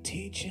don't need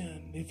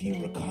teaching. If you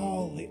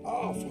recall the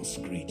awful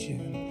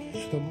screeching,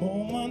 the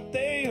moment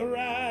they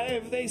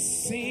arrive they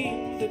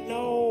seem to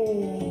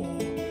know.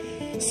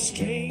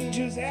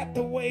 Strangers at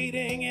the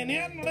waiting, an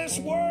endless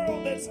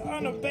world that's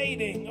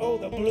unabating. Oh,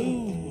 the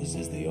blues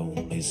is the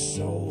only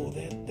soul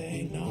that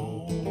they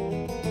know.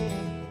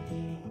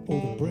 Oh,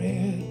 the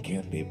bread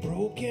can be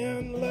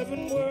broken,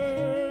 loving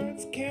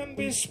words can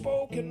be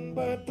spoken,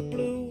 but the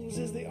blues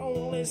is the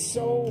only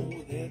soul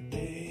that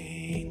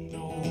they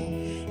know.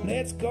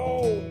 Let's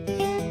go.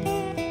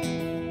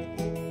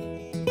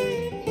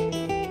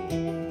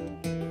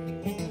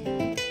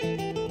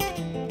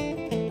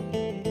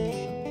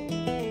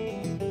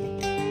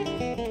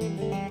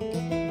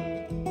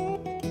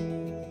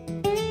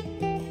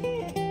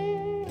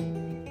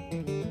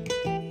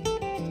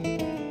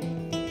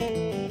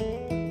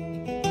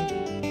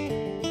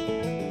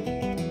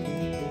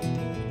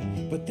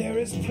 There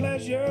is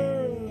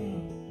pleasure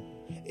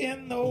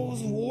in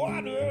those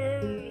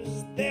waters.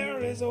 They're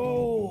as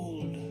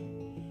old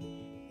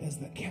as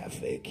the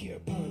cafe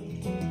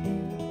Kirpin.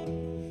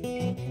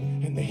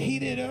 And they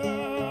heated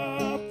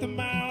up the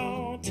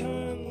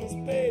mountains,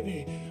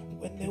 baby,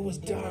 when there was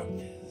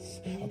darkness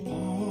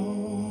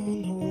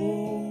upon the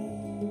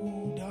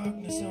road.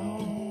 Darkness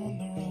on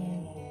the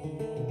road.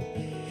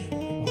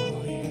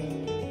 Oh, yeah.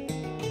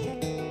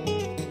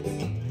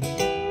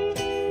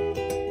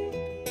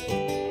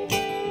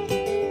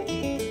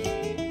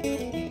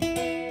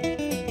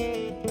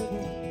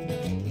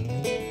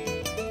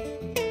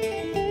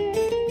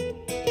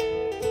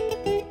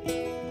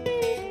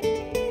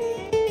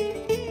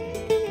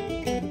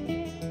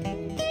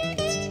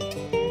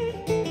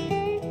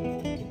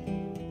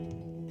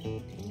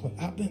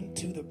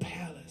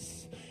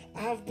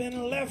 I've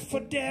been left for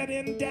dead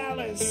in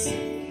Dallas.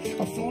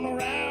 I've flown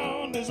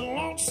around as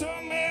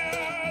lonesome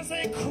as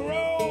a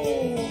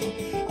crow.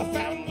 I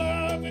found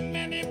love in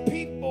many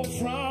people,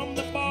 from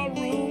the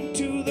ballroom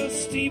to the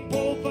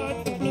steeple,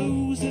 but the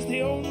blues is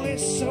the only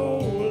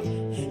soul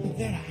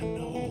that I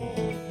know.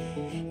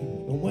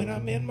 When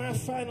I'm in my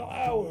final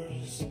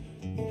hours,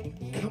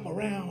 come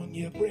around,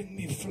 you bring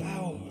me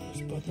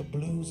flowers, but the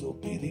blues will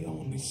be the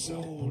only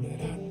soul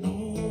that I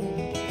know.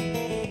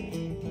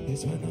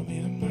 It's when I'm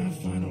in my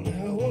final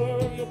hour,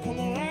 you'll come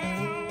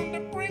around to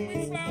bring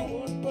me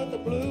flowers, but the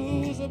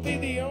blues will be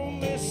the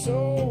only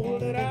soul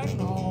that I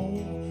know.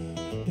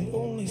 The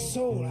only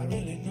soul I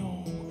really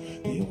know.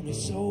 The only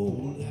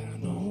soul that I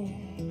know.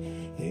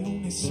 The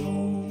only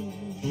soul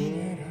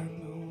that I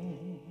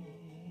know.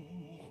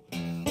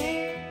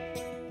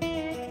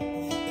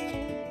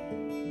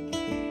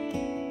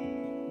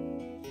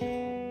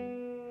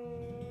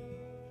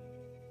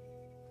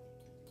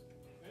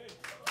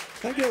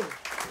 Thank you.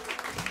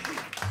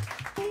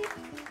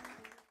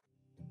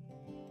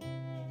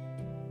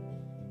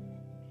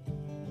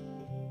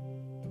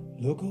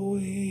 Look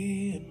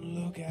away and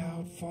look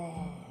out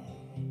far.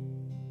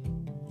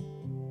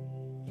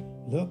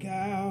 Look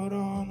out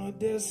on a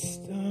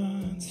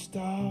distant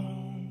star.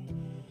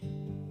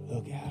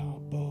 Look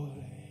out, boy.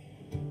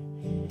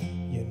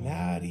 You're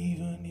not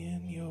even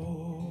in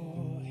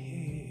your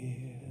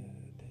head.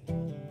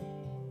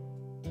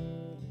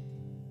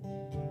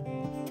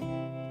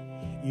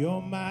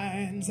 Your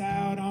mind's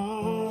out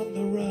on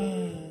the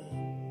run.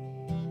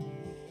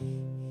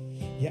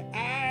 Your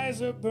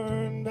eyes are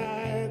burned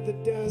by the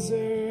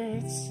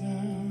desert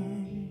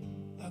sun.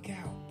 Look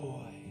out,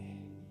 boy.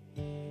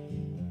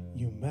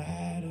 You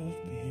might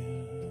have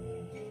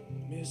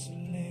been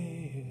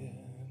misled.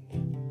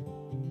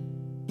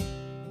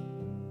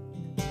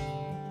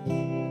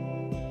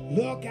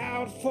 Look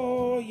out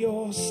for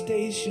your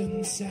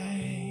station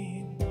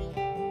sign.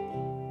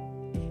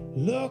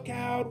 Look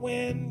out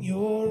when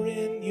you're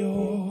in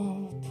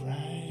your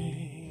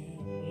prime.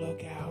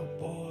 Look out,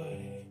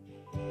 boy.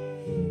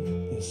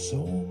 There's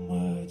so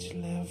much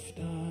left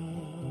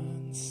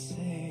unsaid.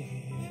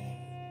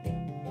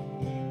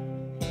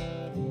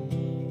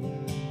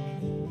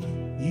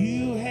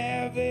 You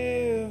have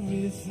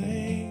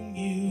everything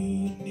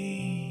you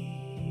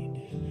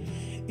need.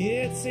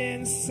 It's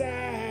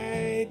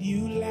inside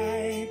you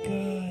like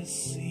a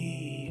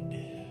seed.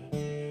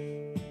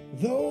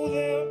 Though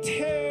they'll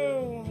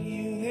tell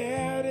you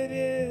that it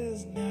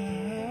is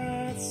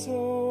not so.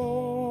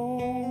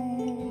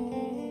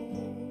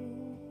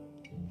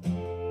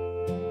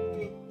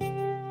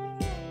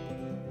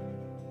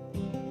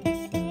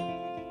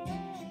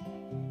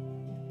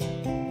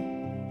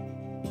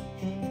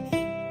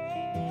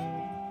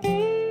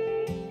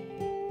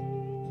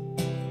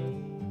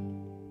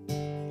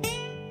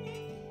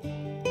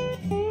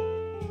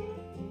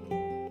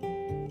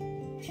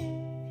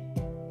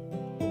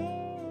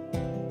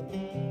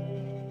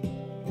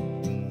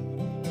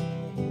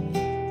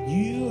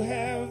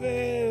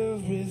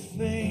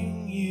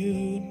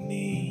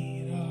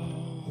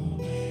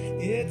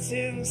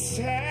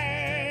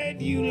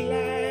 inside you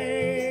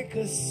like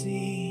a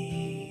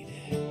seed,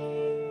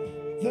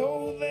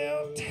 though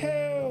they'll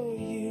tell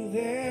you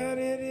that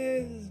it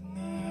is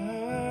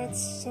not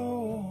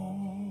so.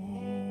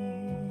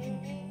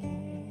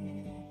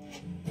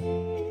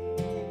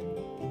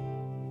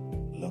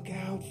 Look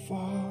out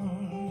far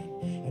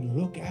and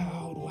look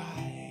out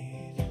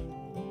wide.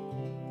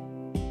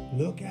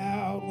 Look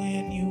out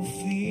when you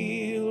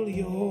feel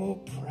your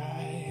pride.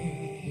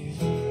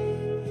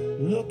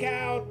 Look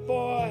out,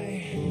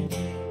 boy,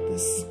 the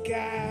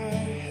sky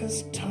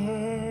has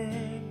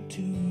turned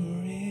to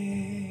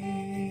red.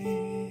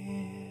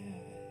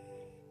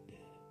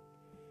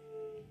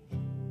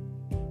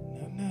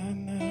 Na na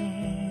na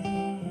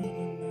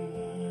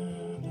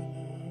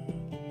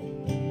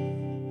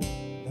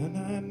na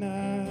na na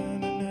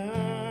na na.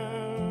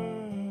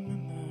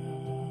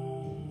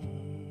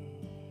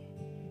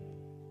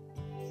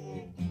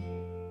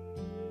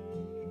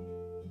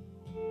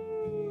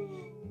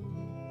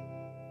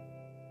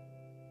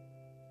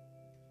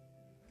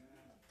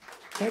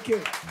 Thank you.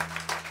 Okay,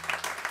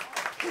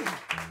 I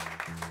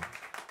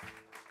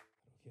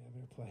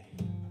better play.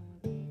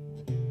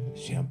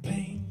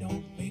 Champagne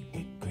don't make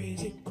me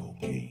crazy.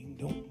 Cocaine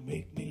don't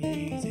make me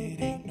lazy.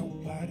 It ain't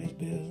nobody's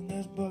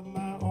business but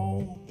my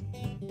own.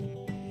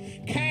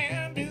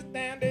 Candy's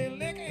dandy,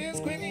 liquor is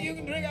quicker. You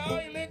can drink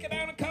all your liquor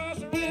down in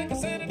Costa Rica.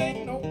 Said it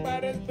ain't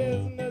nobody's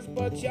business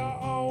but your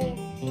own.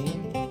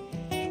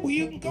 Well,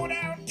 you can go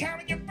downtown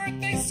in your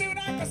birthday suit.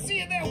 I can see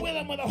you there with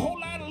him with a whole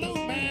lot of loot,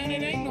 man.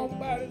 It ain't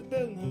nobody's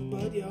business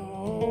but your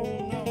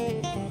own. No.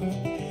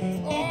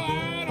 Oh,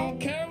 I don't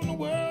care in the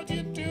world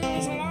you do,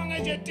 as long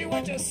as you do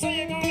what you say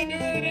you're gonna do.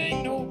 It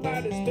ain't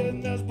nobody's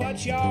business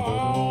but your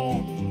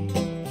own.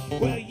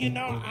 Well, you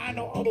know, I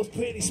know all those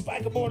pretty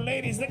spiker-board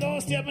ladies that go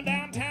stepping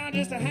downtown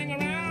just to hang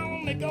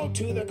around. They go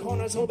to the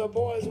corner so the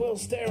boys will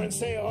stare and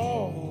say,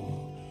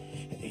 oh,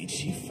 ain't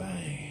she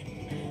fine?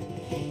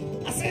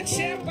 I said,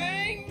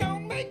 champagne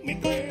don't make me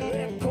crazy,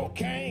 and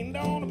cocaine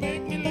don't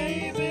make me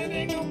lazy. It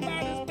ain't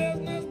nobody's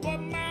business but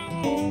my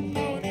own.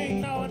 No, it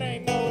ain't, no, it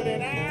ain't, no, it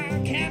ain't.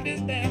 I can't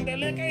stand the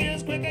liquor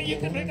is quicker. You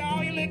can drink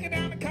all your liquor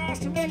down to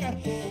Costa Rica.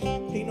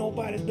 Ain't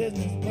nobody's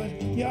business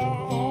but your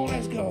own.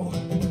 Let's go.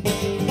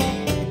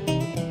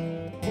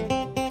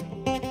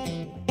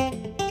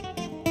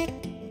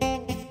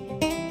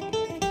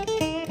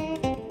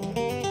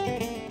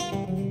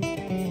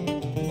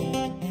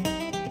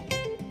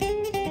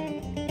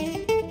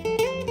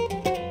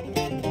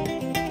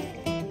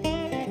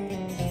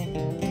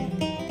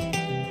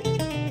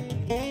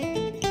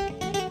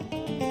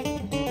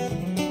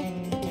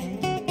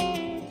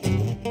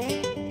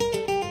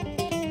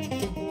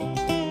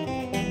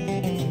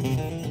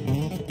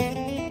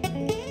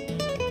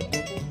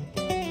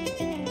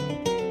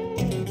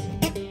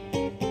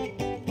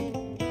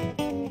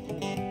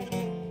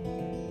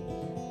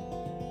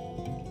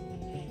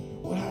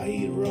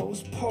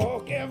 Roast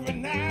pork every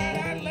night.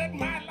 I let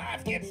my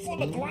life get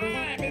full of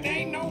grime. It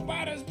ain't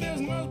nobody's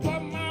business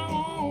but my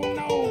own.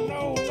 No,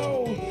 no,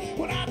 no.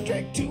 When I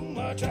drink too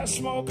much, I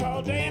smoke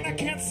all day, and I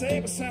can't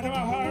save a cent of my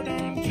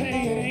hard-earned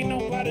pay. It ain't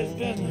nobody's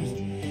business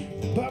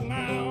but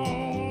my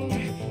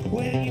own.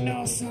 Well, you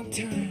know,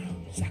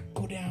 sometimes I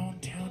go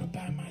downtown and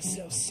buy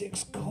myself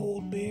 6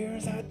 cold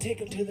beers. I take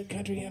them to the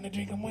country and I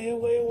drink them way,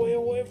 way, way,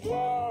 way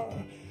far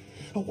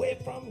away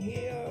from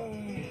here.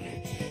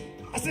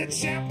 I said,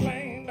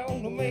 champagne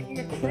don't make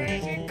me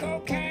crazy,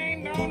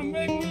 cocaine don't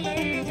make me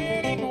lazy.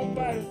 It ain't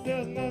nobody's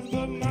business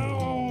but my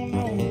own.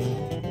 No.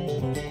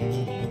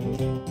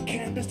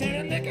 Can't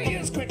understand it, liquor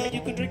is quicker.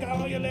 You can drink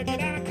all your liquor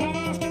down in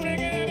Costa Rica.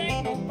 It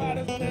ain't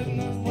nobody's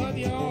business but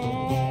your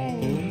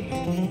own.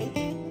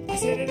 I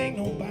said it ain't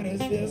nobody's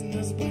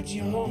business but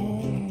your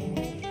own.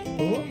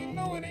 Oh, you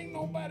know it ain't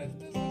nobody's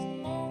business,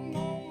 no,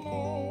 no,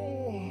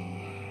 no,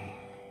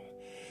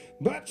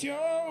 but your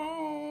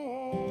own.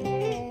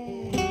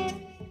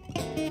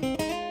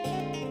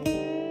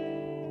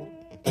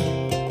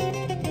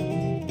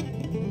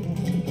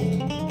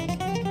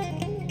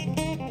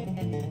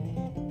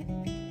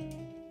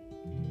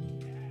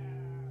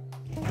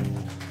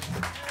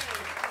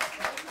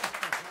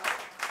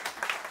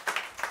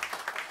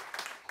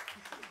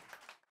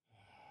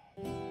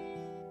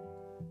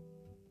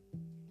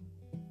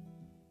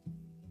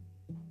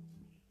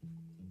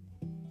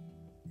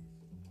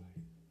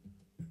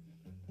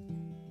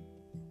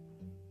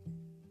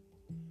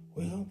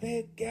 Well,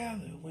 they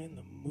gather when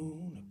the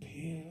moon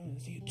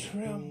appears. You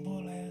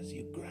tremble as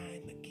you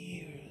grind the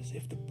gears.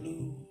 If the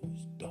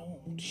blues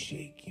don't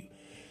shake you,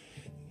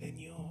 then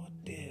you're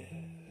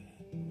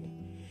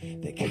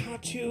dead. They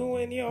caught you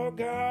when your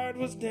guard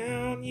was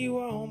down. You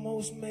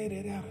almost made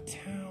it out of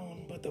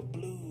town, but the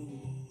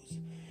blues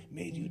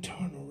made you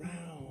turn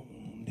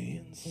around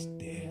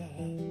instead.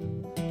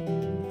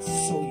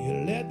 So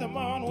you led them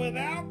on with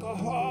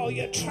alcohol.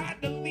 You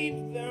tried to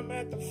leave them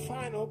at the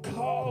final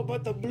call,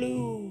 but the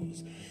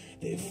blues,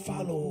 they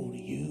followed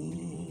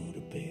you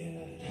to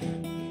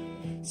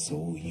bed.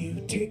 So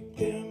you take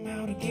them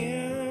out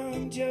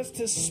again just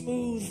to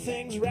smooth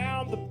things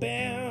round the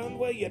bend.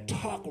 Well, you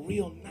talk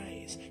real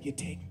nice wise. You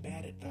take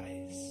bad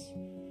advice.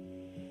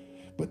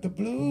 But the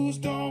blues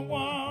don't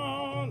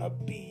wanna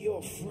be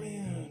your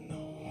friend, no.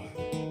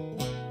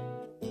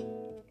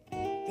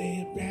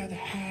 They'd rather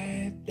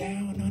hide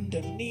down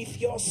underneath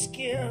your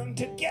skin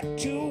to get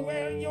to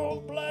where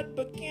your blood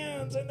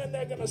begins, and then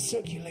they're gonna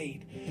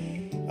circulate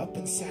up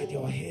inside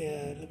your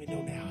head. Let me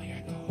know now, here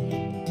I go.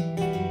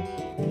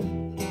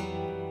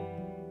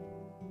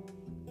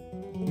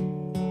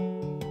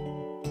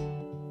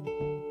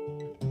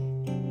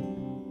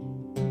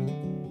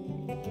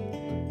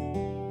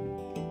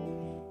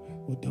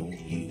 Well, don't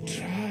you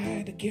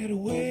try to get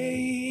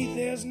away.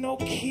 There's no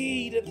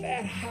key to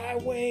that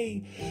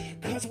highway,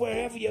 'cause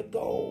wherever you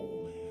go,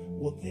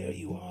 well, there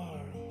you are.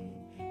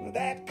 Well,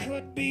 that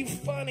could be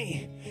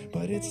funny,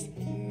 but it's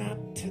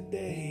not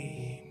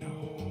today, no.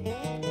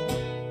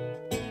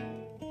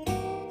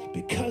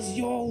 Because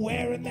you're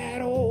wearing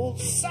that old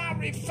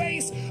sorry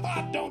face.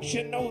 Oh, don't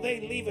you know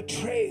they leave a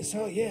trace?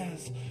 Oh,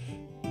 yes,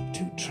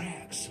 2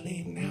 tracks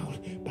leading out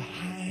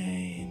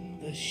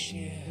behind the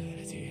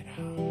shed, you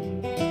know.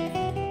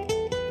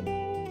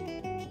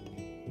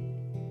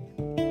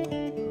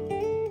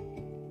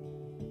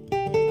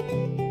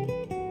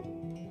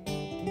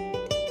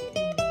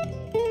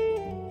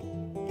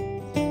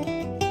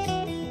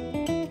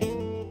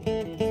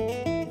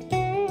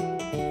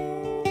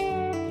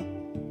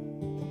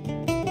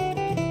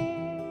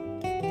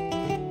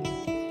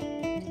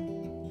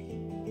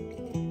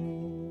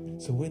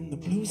 So when the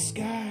blue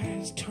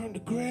skies turn to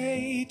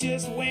gray,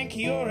 just wink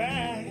your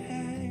eye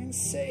and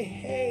say,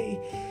 hey,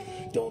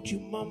 don't you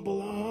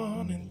mumble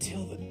on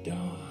until the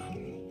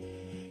dawn.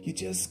 You're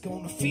just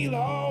gonna feel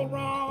all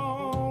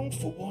wrong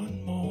for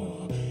one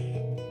more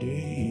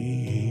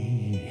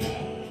day.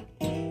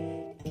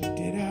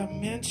 Did I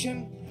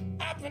mention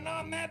I've been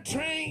on that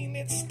train?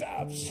 It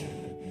stops,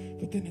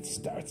 but then it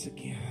starts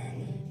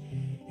again.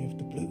 If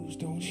the blues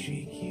don't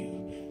shake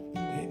you,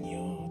 then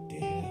you're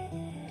dead.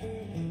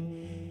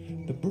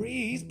 The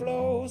breeze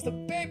blows, the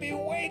baby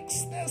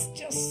wakes. There's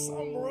just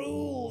some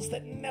rules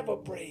that never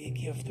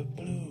break. If the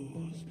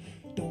blues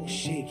don't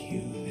shake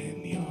you,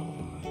 then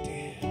you're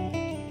dead.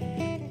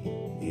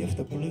 If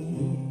the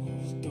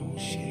blues don't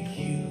shake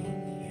you,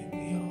 then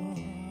you're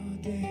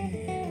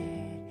dead.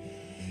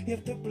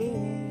 If the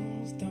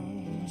blues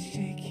don't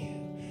shake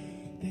you,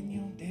 then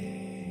you're dead.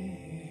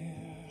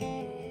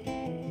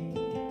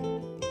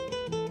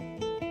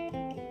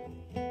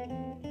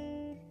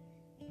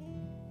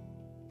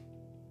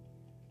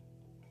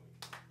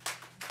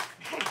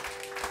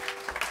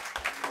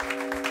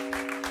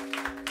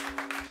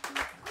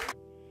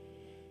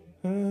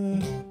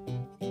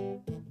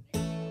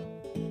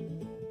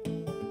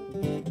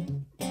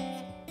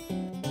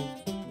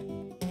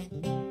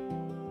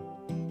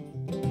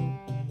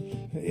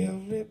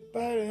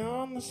 Everybody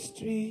on the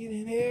street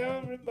and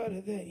everybody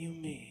that you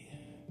meet,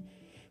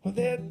 well,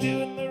 they're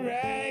doing the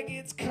rag.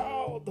 It's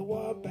called the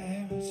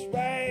Wabash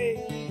Rag.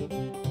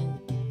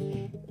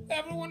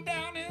 Everyone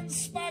down in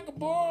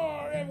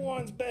Spikebore,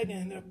 everyone's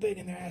begging,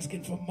 they're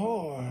asking for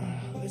more.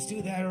 Let's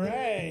do that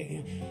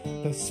rag,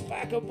 the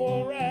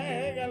Spikebore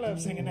rag. I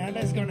love singing that.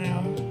 Let's go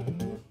now.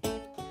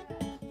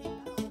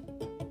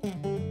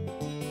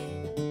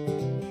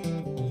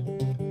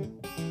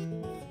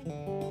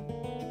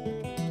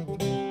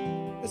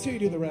 Let's hear you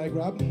do the rag,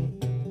 Rob.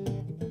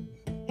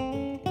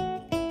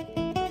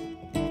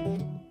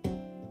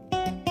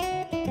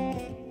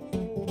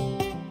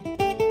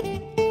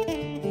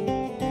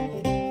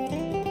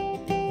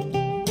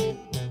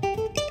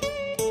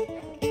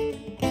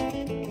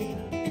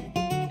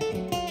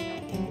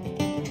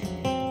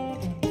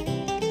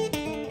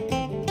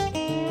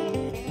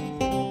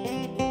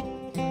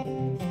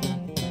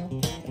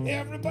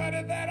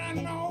 Everybody that I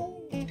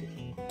know,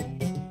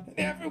 and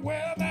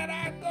everywhere that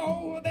I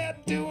go, they're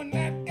doing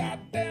that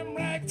goddamn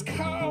rag. It's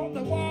called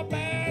the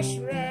Wabash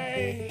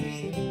Rag.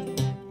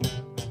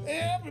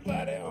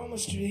 Everybody on the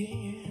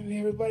street,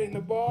 everybody in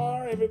the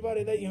bar,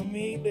 everybody that you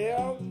meet,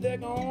 they're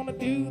gonna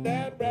do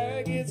that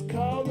rag. It's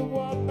called the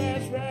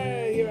Wabash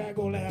Rag. Here I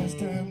go last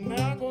time.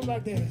 Now it goes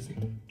like this.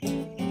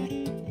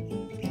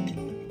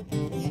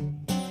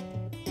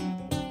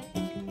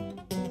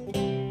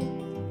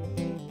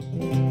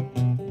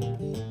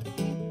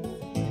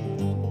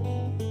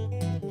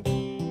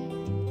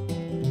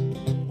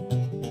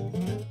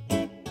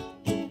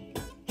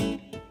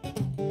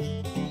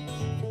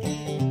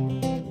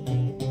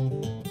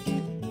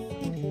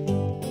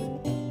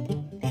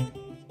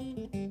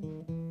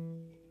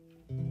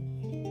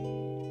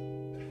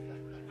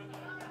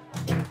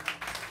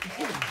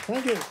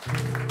 Thank you.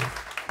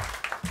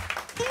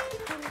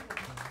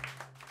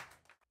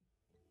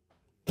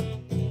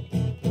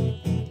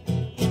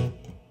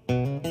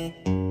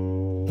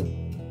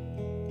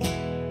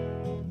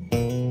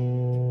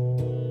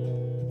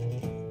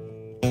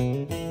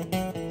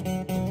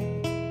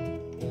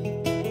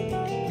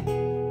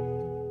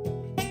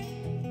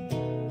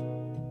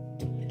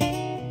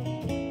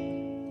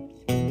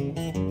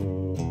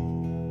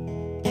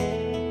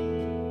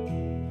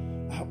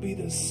 I'll be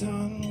the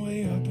sun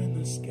way up in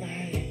the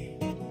sky,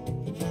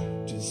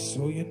 just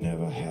so you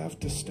never have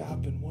to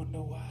stop and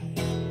wonder why.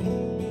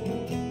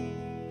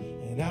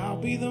 And I'll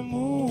be the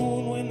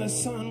moon when the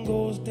sun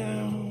goes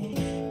down,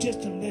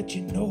 just to let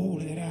you know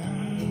that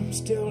I'm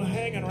still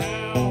hanging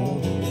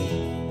around.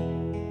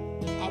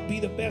 I'll be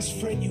the best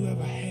friend you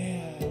ever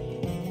had.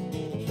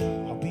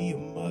 I'll be your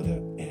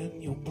mother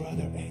and your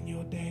brother and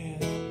your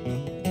dad.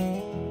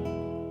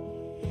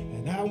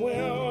 And I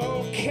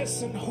will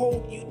kiss and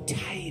hold you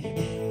tight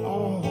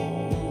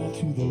all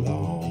through the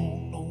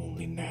long,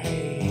 lonely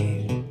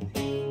night.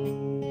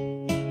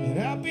 And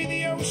I'll be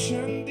the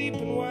ocean deep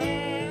and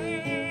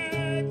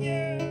wide,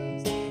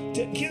 yes,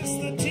 to kiss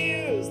the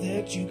tears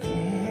that you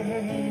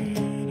cried.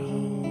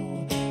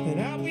 Oh,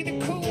 and I'll be the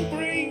cool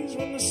breeze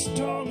when the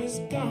storm is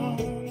gone,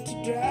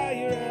 to dry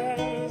your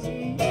eyes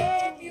and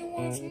love you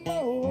once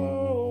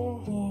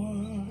more.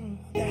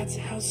 That's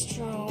how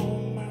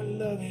strong my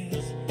love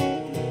is.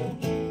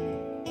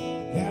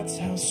 That's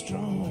how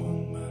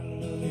strong my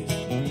love is.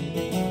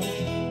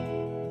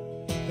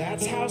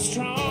 That's how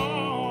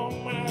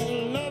strong my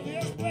love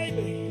is,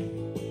 baby.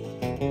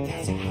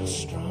 That's how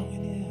strong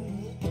it is.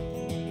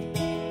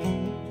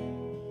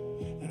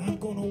 And I'm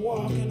gonna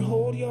walk and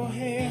hold your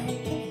hand.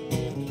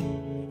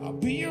 I'll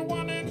be your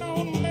one and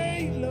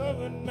only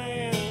loving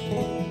man.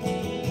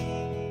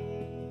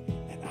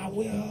 And I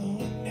will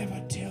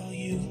never tell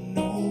you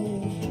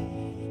no.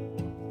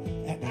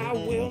 And I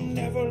will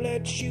never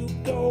let you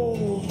go.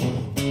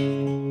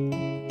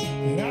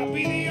 And I'll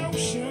be the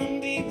ocean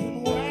deep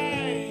and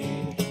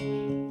wide,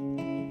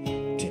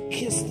 to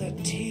kiss the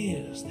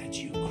tears that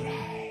you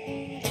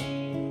cry.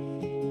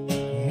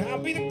 And I'll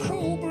be the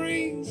cool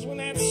breeze when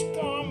that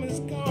storm is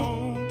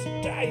gone,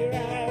 to dry your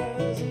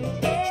eyes and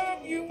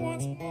love you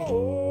once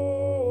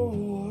more.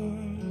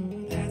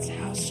 That's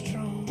how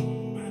strong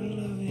my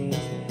love is.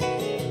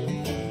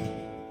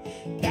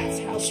 That's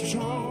how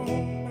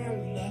strong my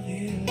love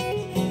is.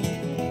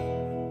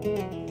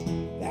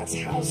 That's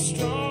how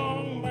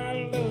strong my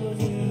love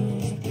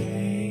is,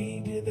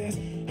 baby. That's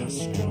how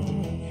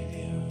strong it is.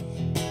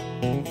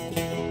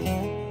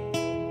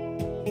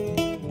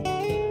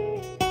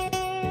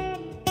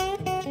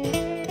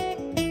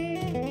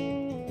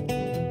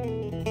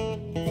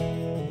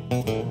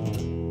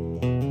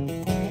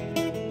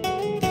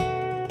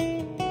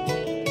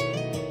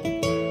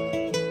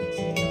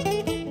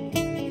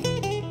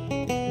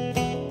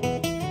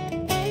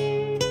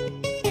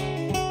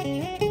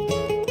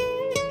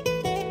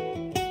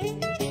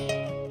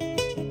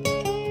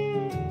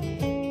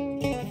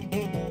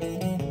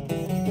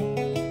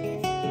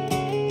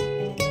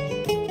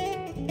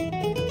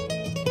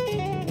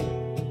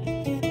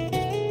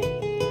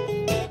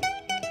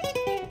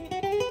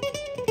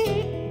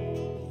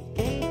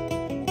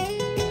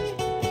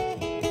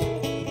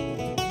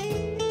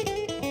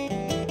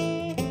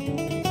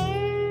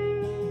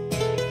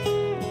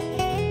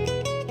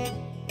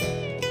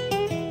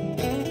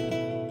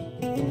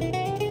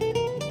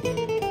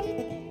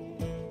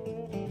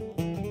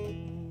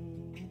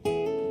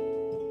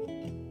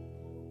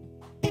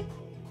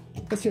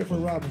 Let's hear it for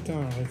Rob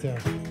McDonald right there.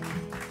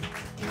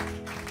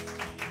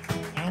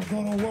 I'm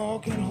gonna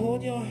walk and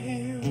hold your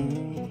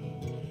hand.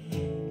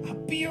 I'll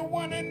be your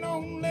one and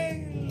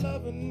only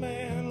loving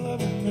man,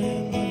 loving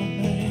man,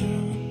 loving man.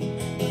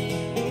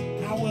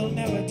 I will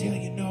never tell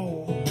you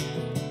no.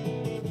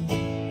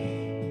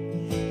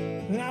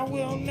 And I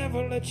will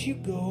never let you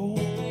go.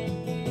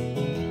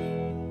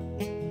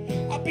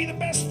 I'll be the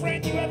best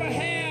friend you ever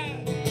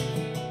had.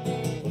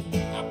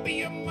 I'll be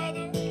your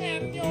mother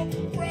and your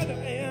brother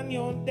and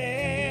your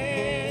dad.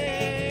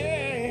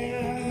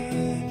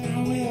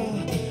 I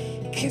will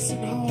kiss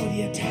and hold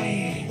you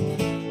tight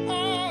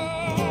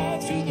all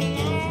through the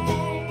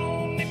long,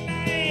 lonely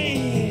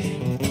night.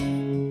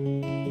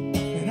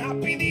 And I'll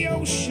be the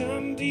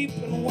ocean deep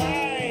and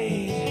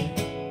wide,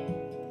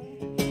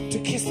 to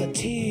kiss the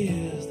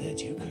tears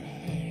that you cry.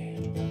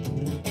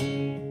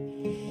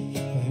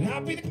 And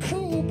I'll be the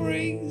cool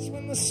breeze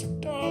when the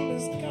storm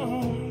is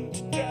gone,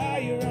 to dry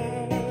your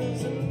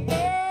eyes and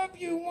love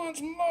you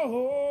once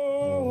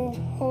more.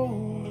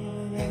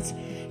 That's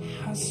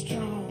how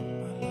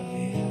strong my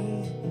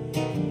love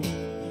is.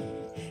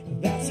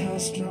 That's how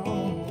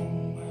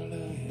strong my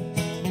love is.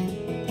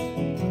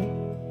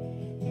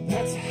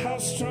 That's how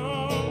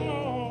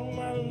strong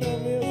my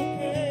love is,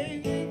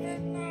 baby.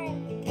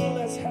 Oh,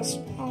 that's how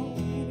strong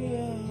it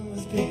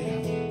is, baby.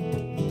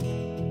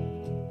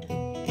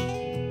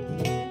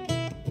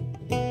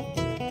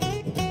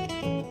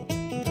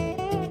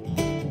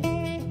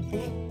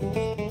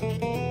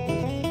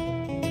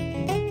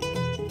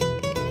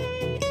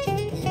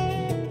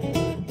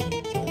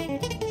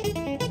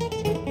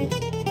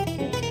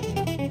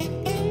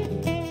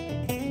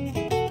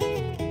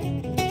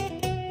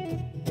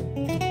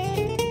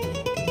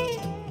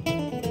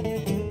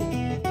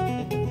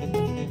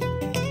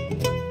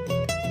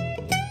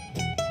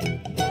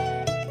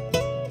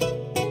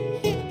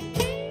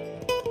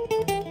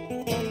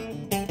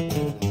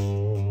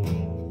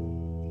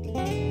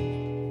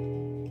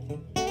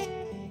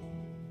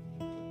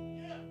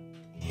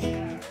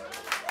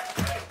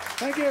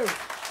 Thank you.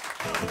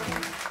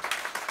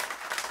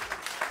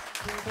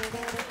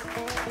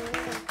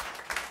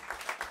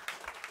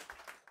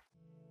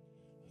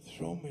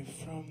 Throw me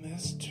from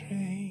this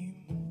train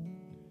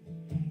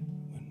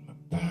when my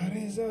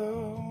body's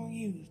all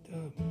used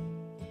up.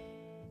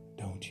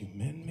 Don't you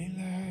mend me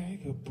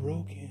like a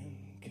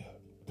broken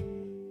cup.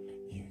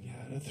 You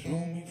gotta throw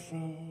me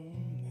from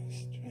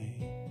this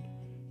train.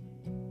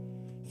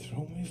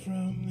 Throw me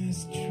from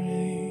this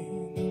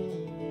train.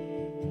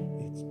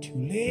 It's too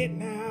late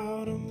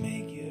now to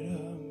make it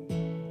up.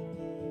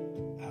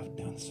 I've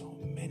done so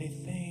many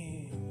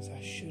things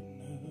I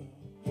shouldn't have.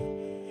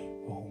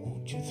 Oh,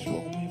 won't you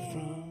throw me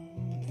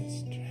from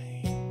this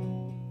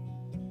train?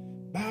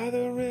 By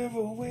the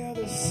river where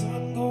the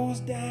sun goes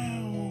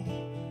down,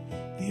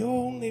 the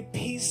only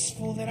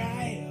peaceful that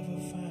I ever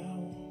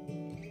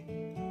found.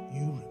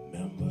 You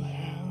remember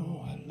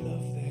how I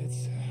love that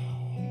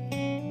sound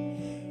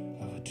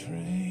of a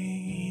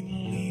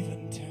train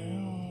leaving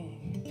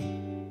town.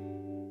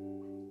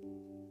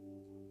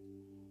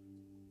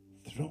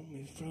 Throw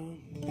me from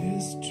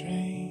this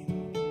train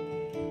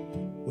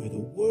where the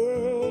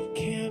world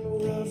can't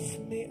rough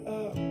me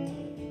up.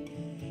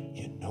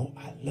 You know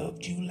I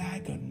loved you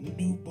like a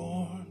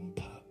newborn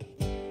pup.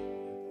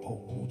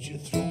 Oh, won't you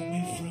throw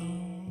me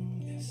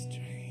from this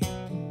train?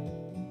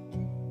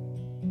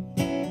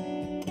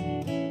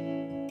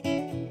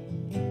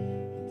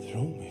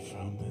 Throw me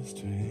from this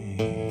train.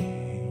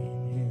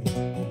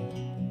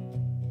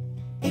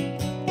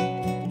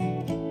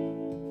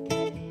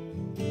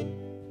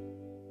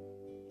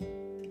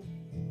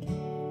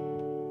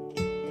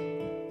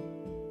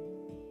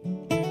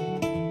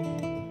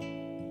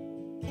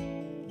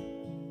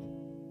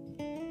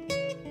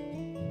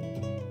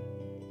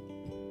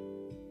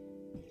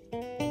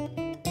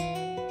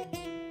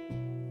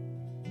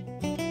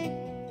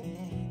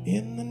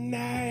 In the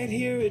night,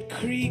 hear it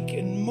creak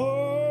and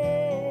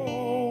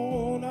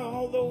moan,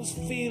 all those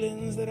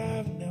feelings that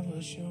I've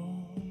never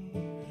shown.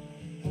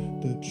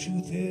 The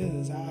truth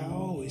is, I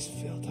always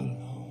felt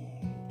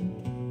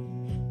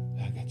alone,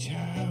 like a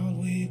child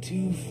way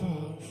too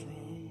far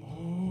from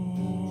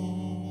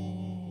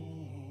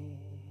home.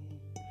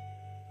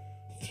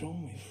 Throw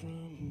me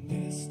from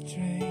this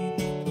train.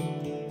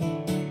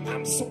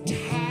 I'm so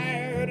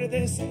tired of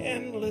this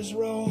endless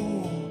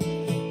road.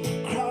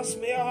 Cross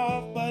me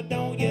off, but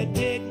don't you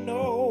dig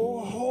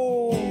no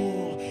hole.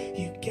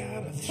 You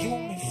gotta throw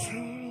me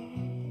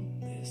from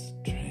this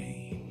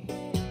train.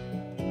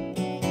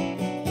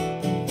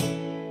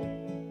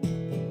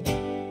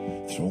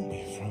 Throw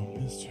me from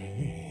this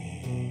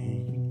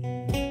train.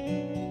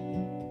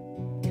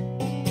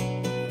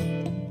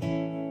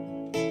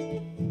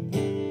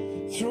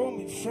 Throw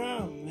me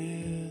from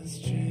this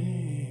train.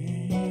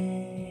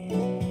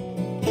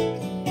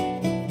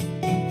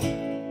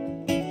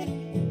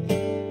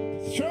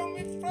 Throw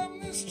me from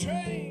this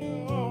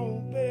train,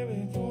 oh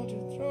baby, won't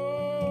you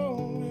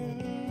throw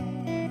me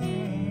down?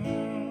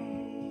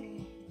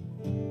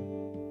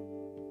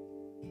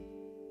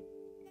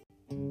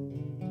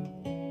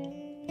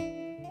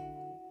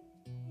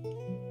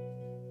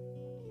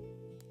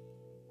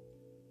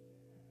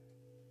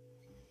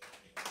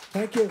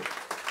 Thank you.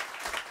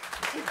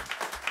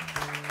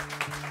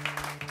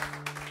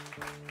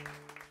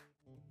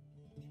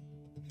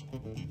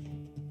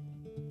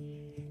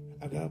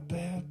 I got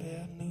bad,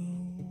 bad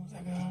news.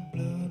 I got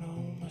blood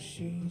on my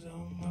shoes,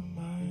 on my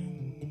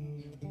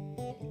mind.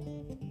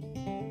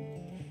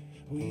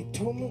 Well, you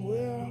told me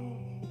well,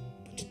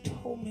 but you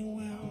told me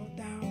well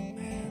down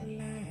that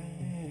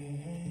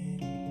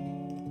line.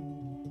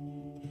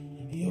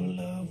 Your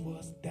love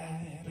was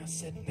dying. I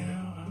said,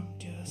 now I'm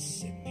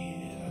just sitting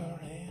here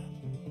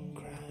and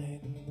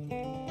crying.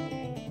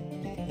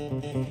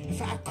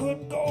 If I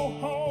could go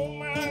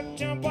home, I'd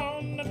jump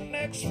on the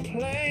next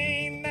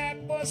plane that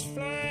was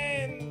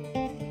flying.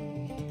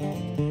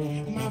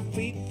 My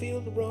feet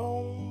feel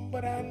wrong,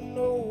 but I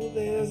know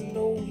there's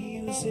no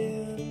use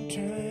in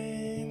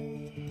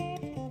trying.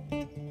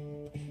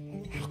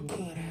 How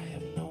could I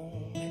have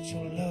known that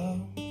your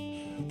love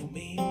for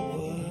me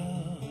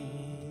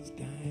was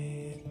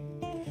dying?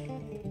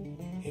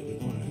 Here we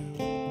go now.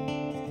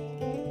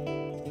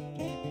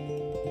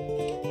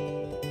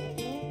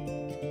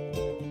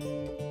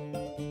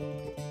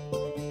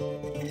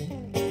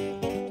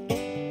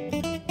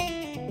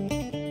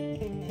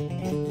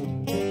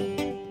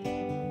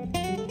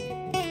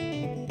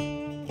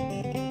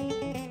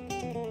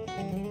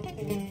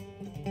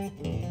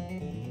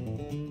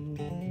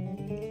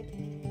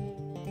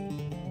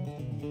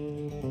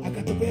 I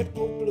got the Red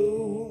Bull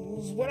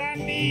blues. What I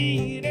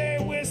need, a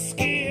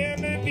whiskey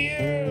and a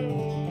beer.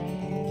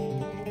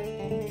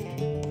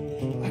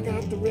 I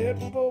got the Red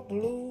Bull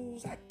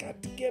blues. I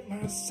got to get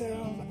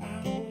myself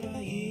out of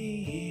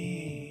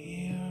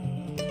here.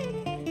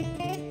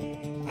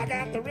 I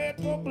got the Red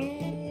Bull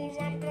blues.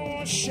 I'm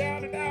gonna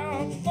shout it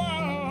out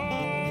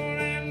far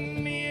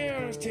and near.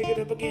 Let's take it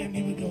up again.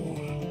 Here we go.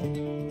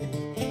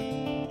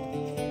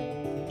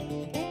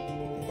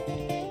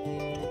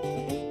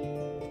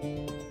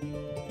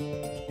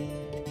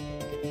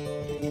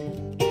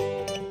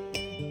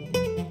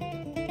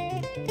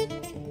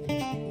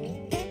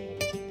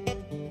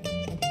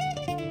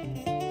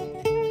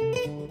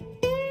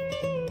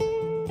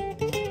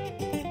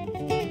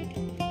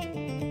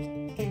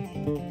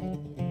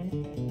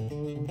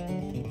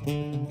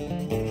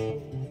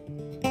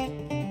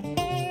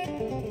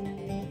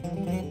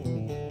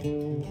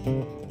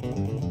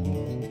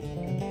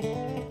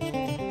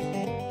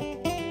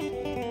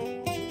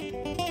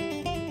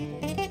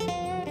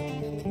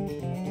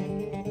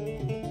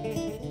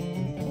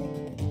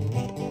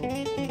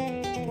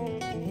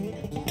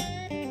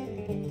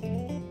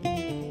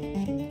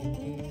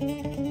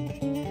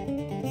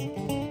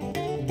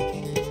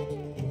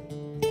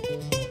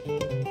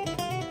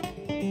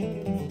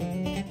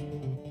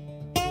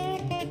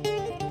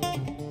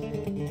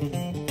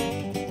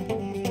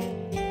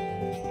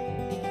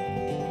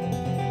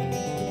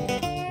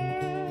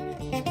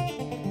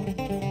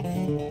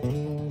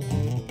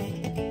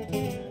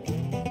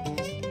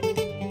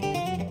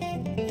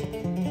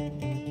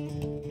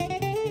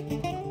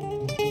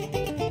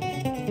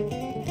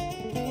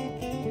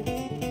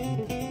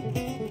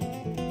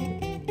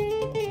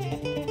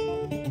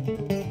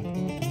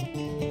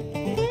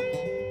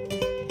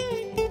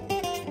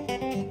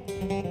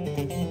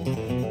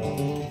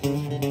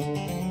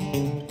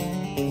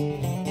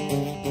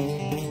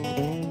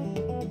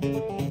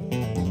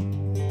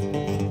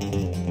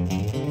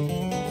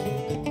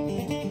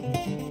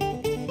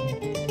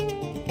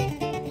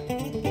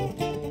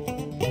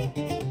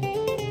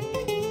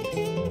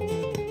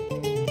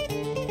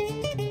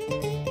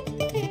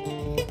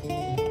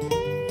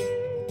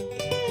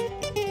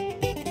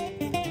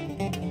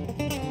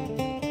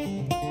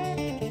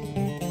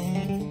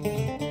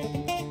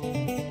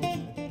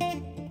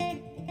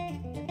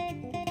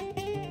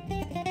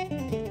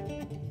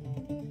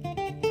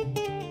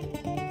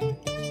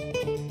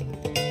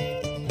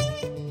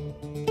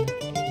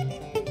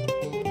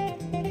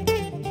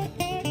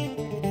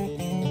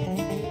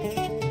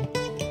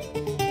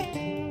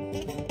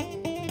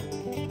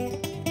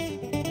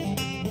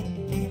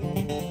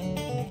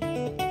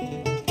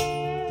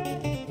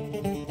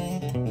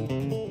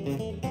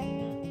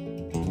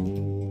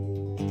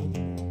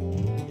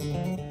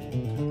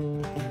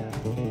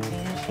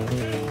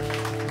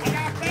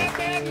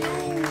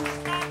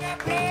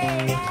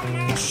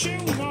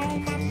 shoes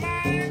on my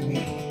mind.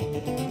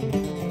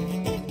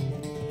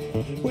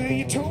 Well,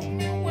 you told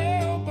me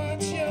well,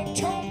 but you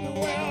told me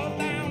well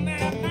down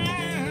that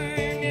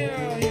line.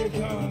 Yeah, here it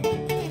comes.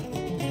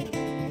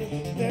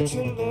 That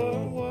your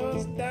love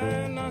was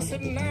dying. I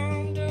said, now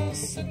I'm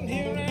just sitting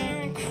here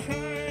around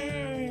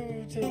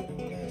crying. Tell me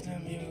the last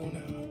time you go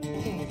now.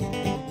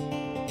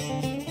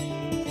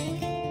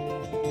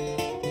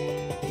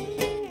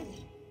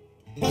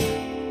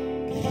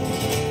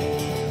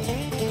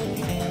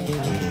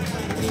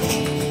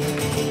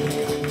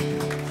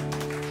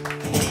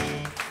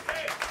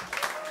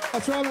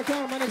 That's Rob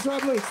McDonald. My name's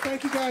Rob Lutz.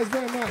 Thank you guys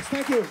very much.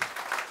 Thank you.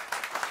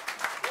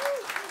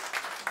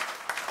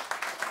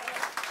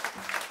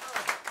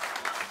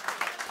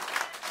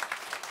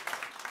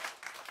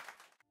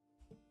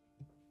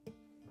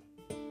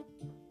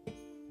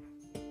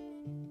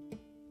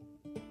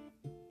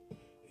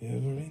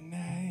 Every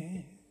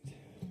night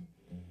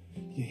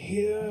you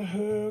hear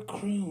her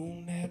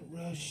croon that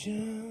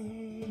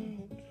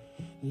Russian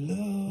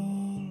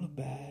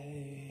lullaby.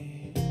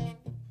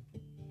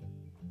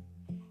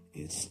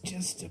 It's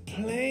just a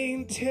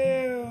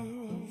plaintive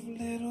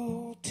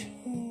little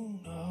tune,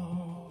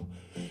 oh,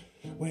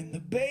 when the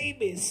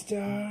baby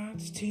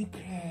starts to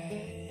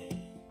cry.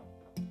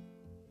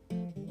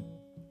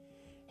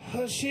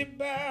 Hush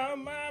about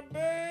my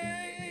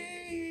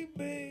baby.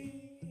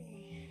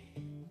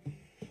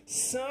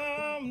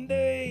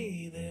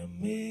 Someday there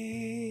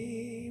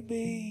may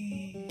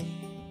be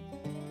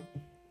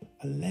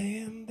a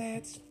land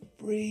that's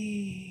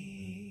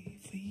free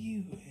for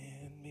you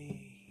and me.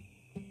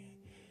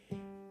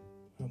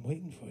 I'm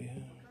waiting for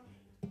you.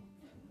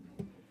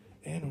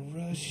 And a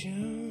Russian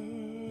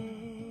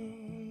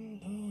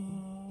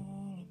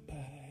lullaby.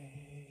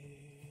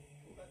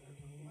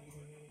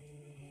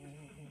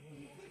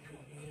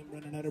 I'm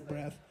running out of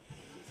breath.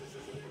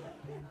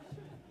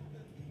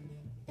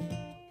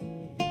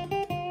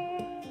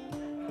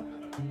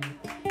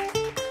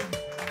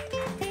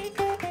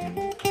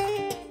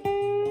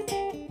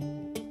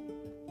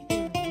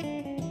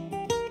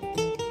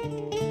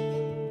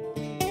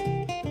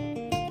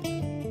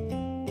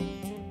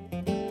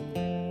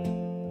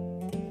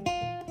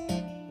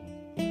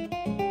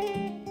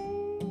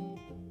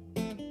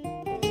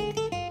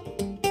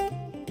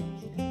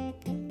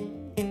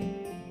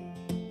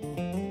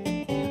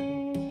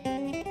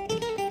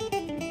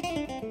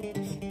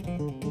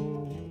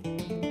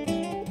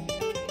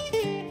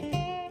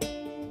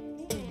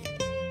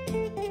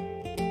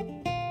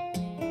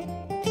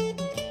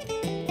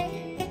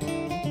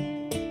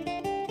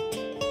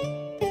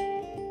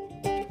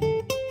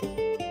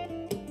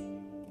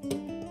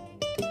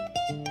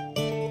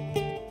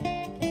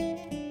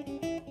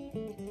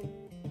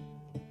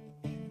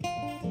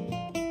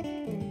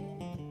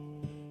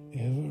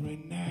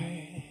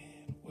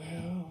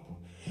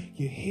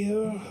 You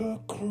hear her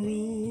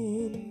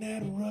croon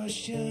that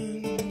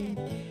Russian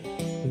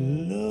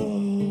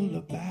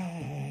lullaby.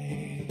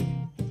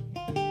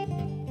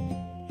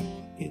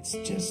 It's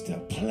just a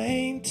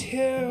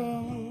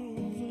plaintive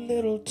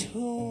little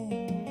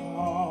tune,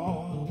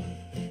 oh,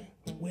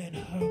 when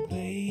her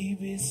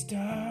baby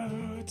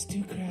starts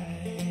to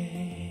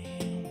cry.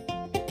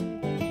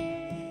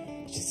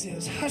 She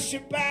says, hush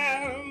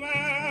about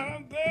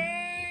my baby.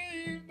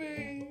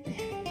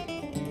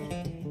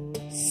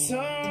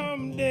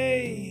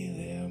 Someday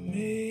there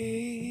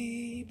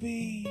may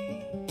be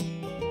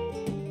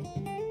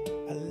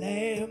a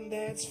land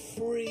that's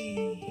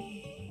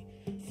free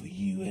for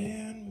you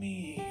and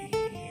me,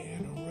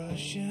 and a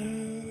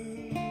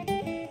Russian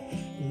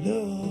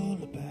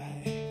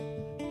lullaby.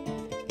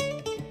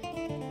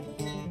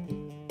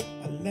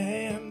 A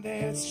land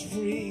that's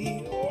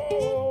free,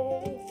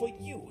 oh, for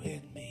you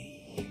and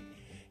me,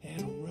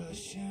 and a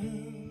Russian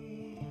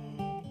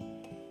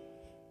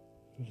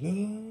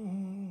lullaby.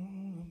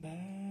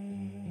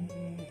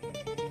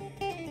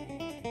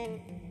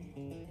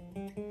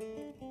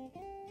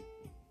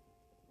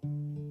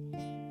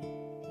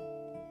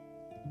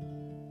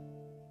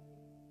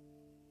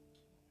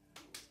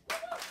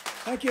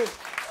 Thank you.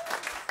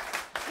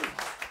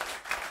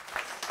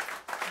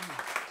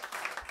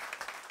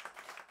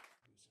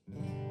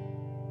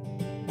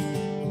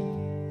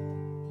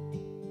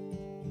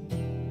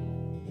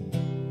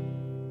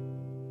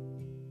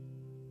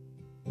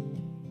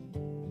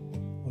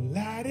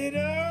 Light it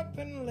up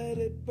and let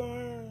it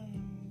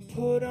burn.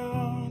 Put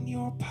on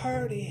your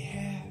party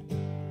hat.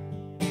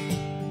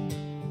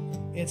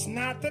 It's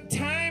not the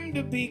time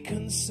to be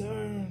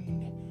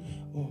concerned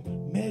or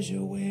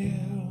measure where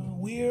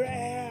we're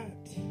at.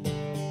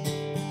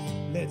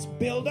 Let's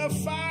build a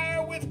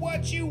fire with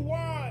what you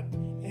want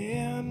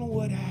and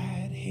what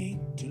I'd hate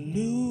to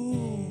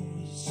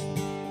lose.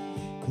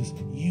 'Cause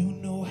you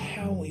know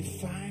how we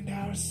find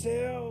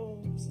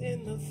ourselves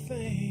in the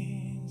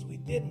things we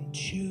didn't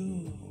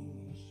choose.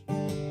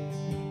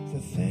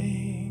 The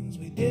things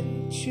we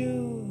didn't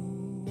choose.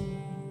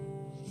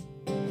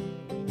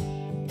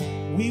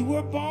 We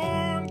were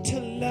born to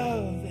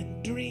love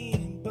and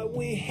dream, but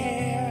we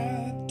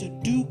had to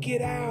duke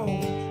it out.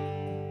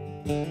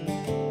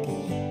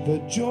 The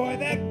joy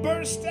that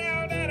burst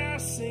out at our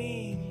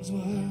seams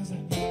was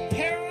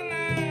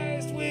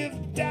paralyzed with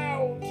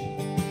doubt.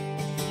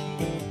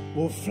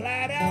 Well,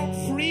 flat out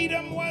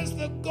freedom was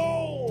the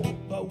goal,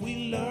 but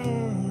we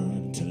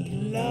learned to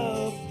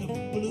love the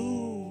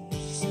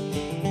blues.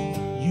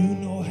 You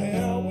know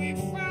how we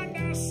find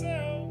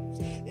ourselves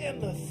in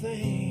the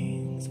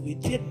things we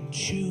didn't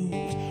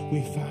choose.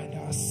 We find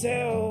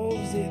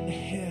ourselves in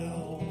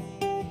hell.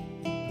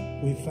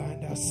 We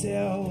find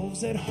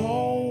ourselves at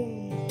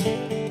home.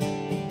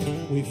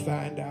 We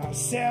find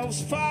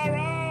ourselves far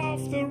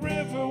off the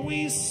river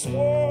we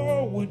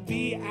swore would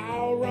be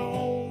our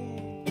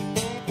own.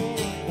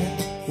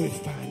 We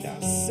find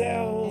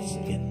ourselves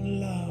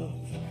in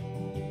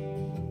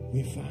love.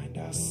 We find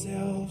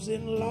ourselves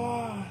in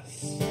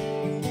loss.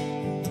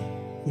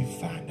 We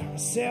find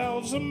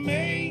ourselves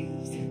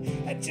amazed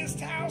at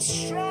just how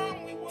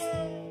strong we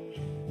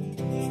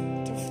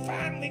were to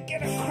finally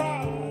get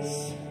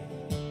across.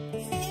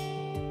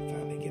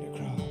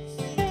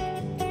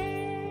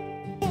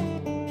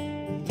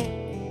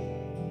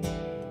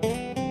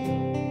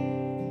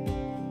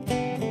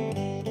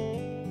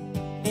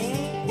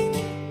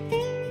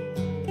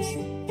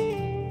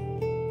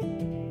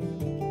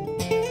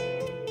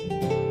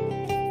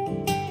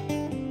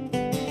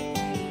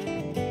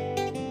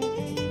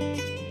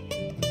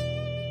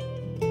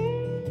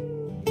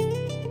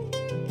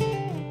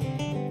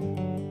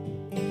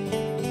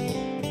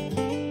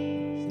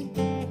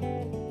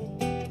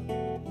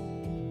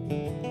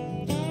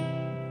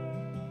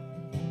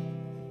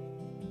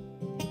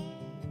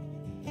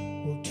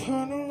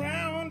 Turn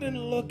around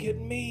and look at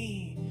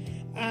me.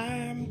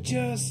 I'm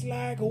just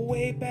like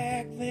way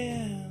back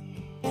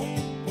then.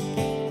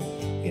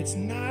 It's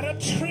not a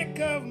trick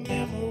of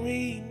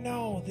memory.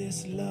 No,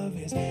 this love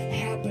is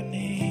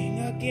happening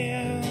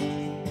again.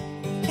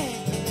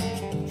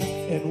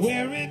 And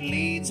where it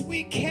leads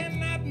we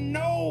cannot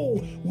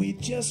know. We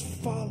just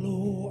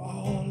follow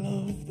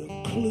all of the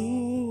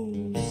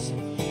clues.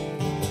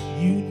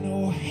 You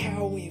know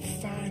how we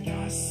find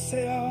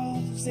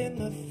ourselves in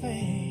the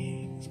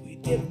things we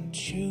didn't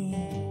choose.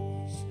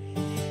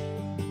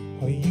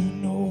 Or you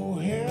know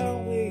how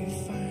we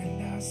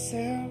find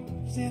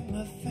ourselves in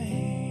the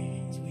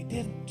things we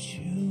didn't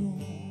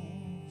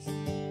choose.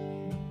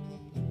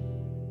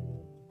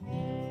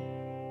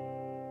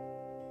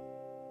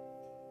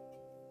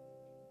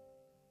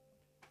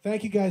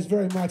 Thank you guys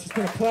very much. It's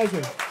been a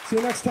pleasure. See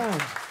you next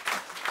time.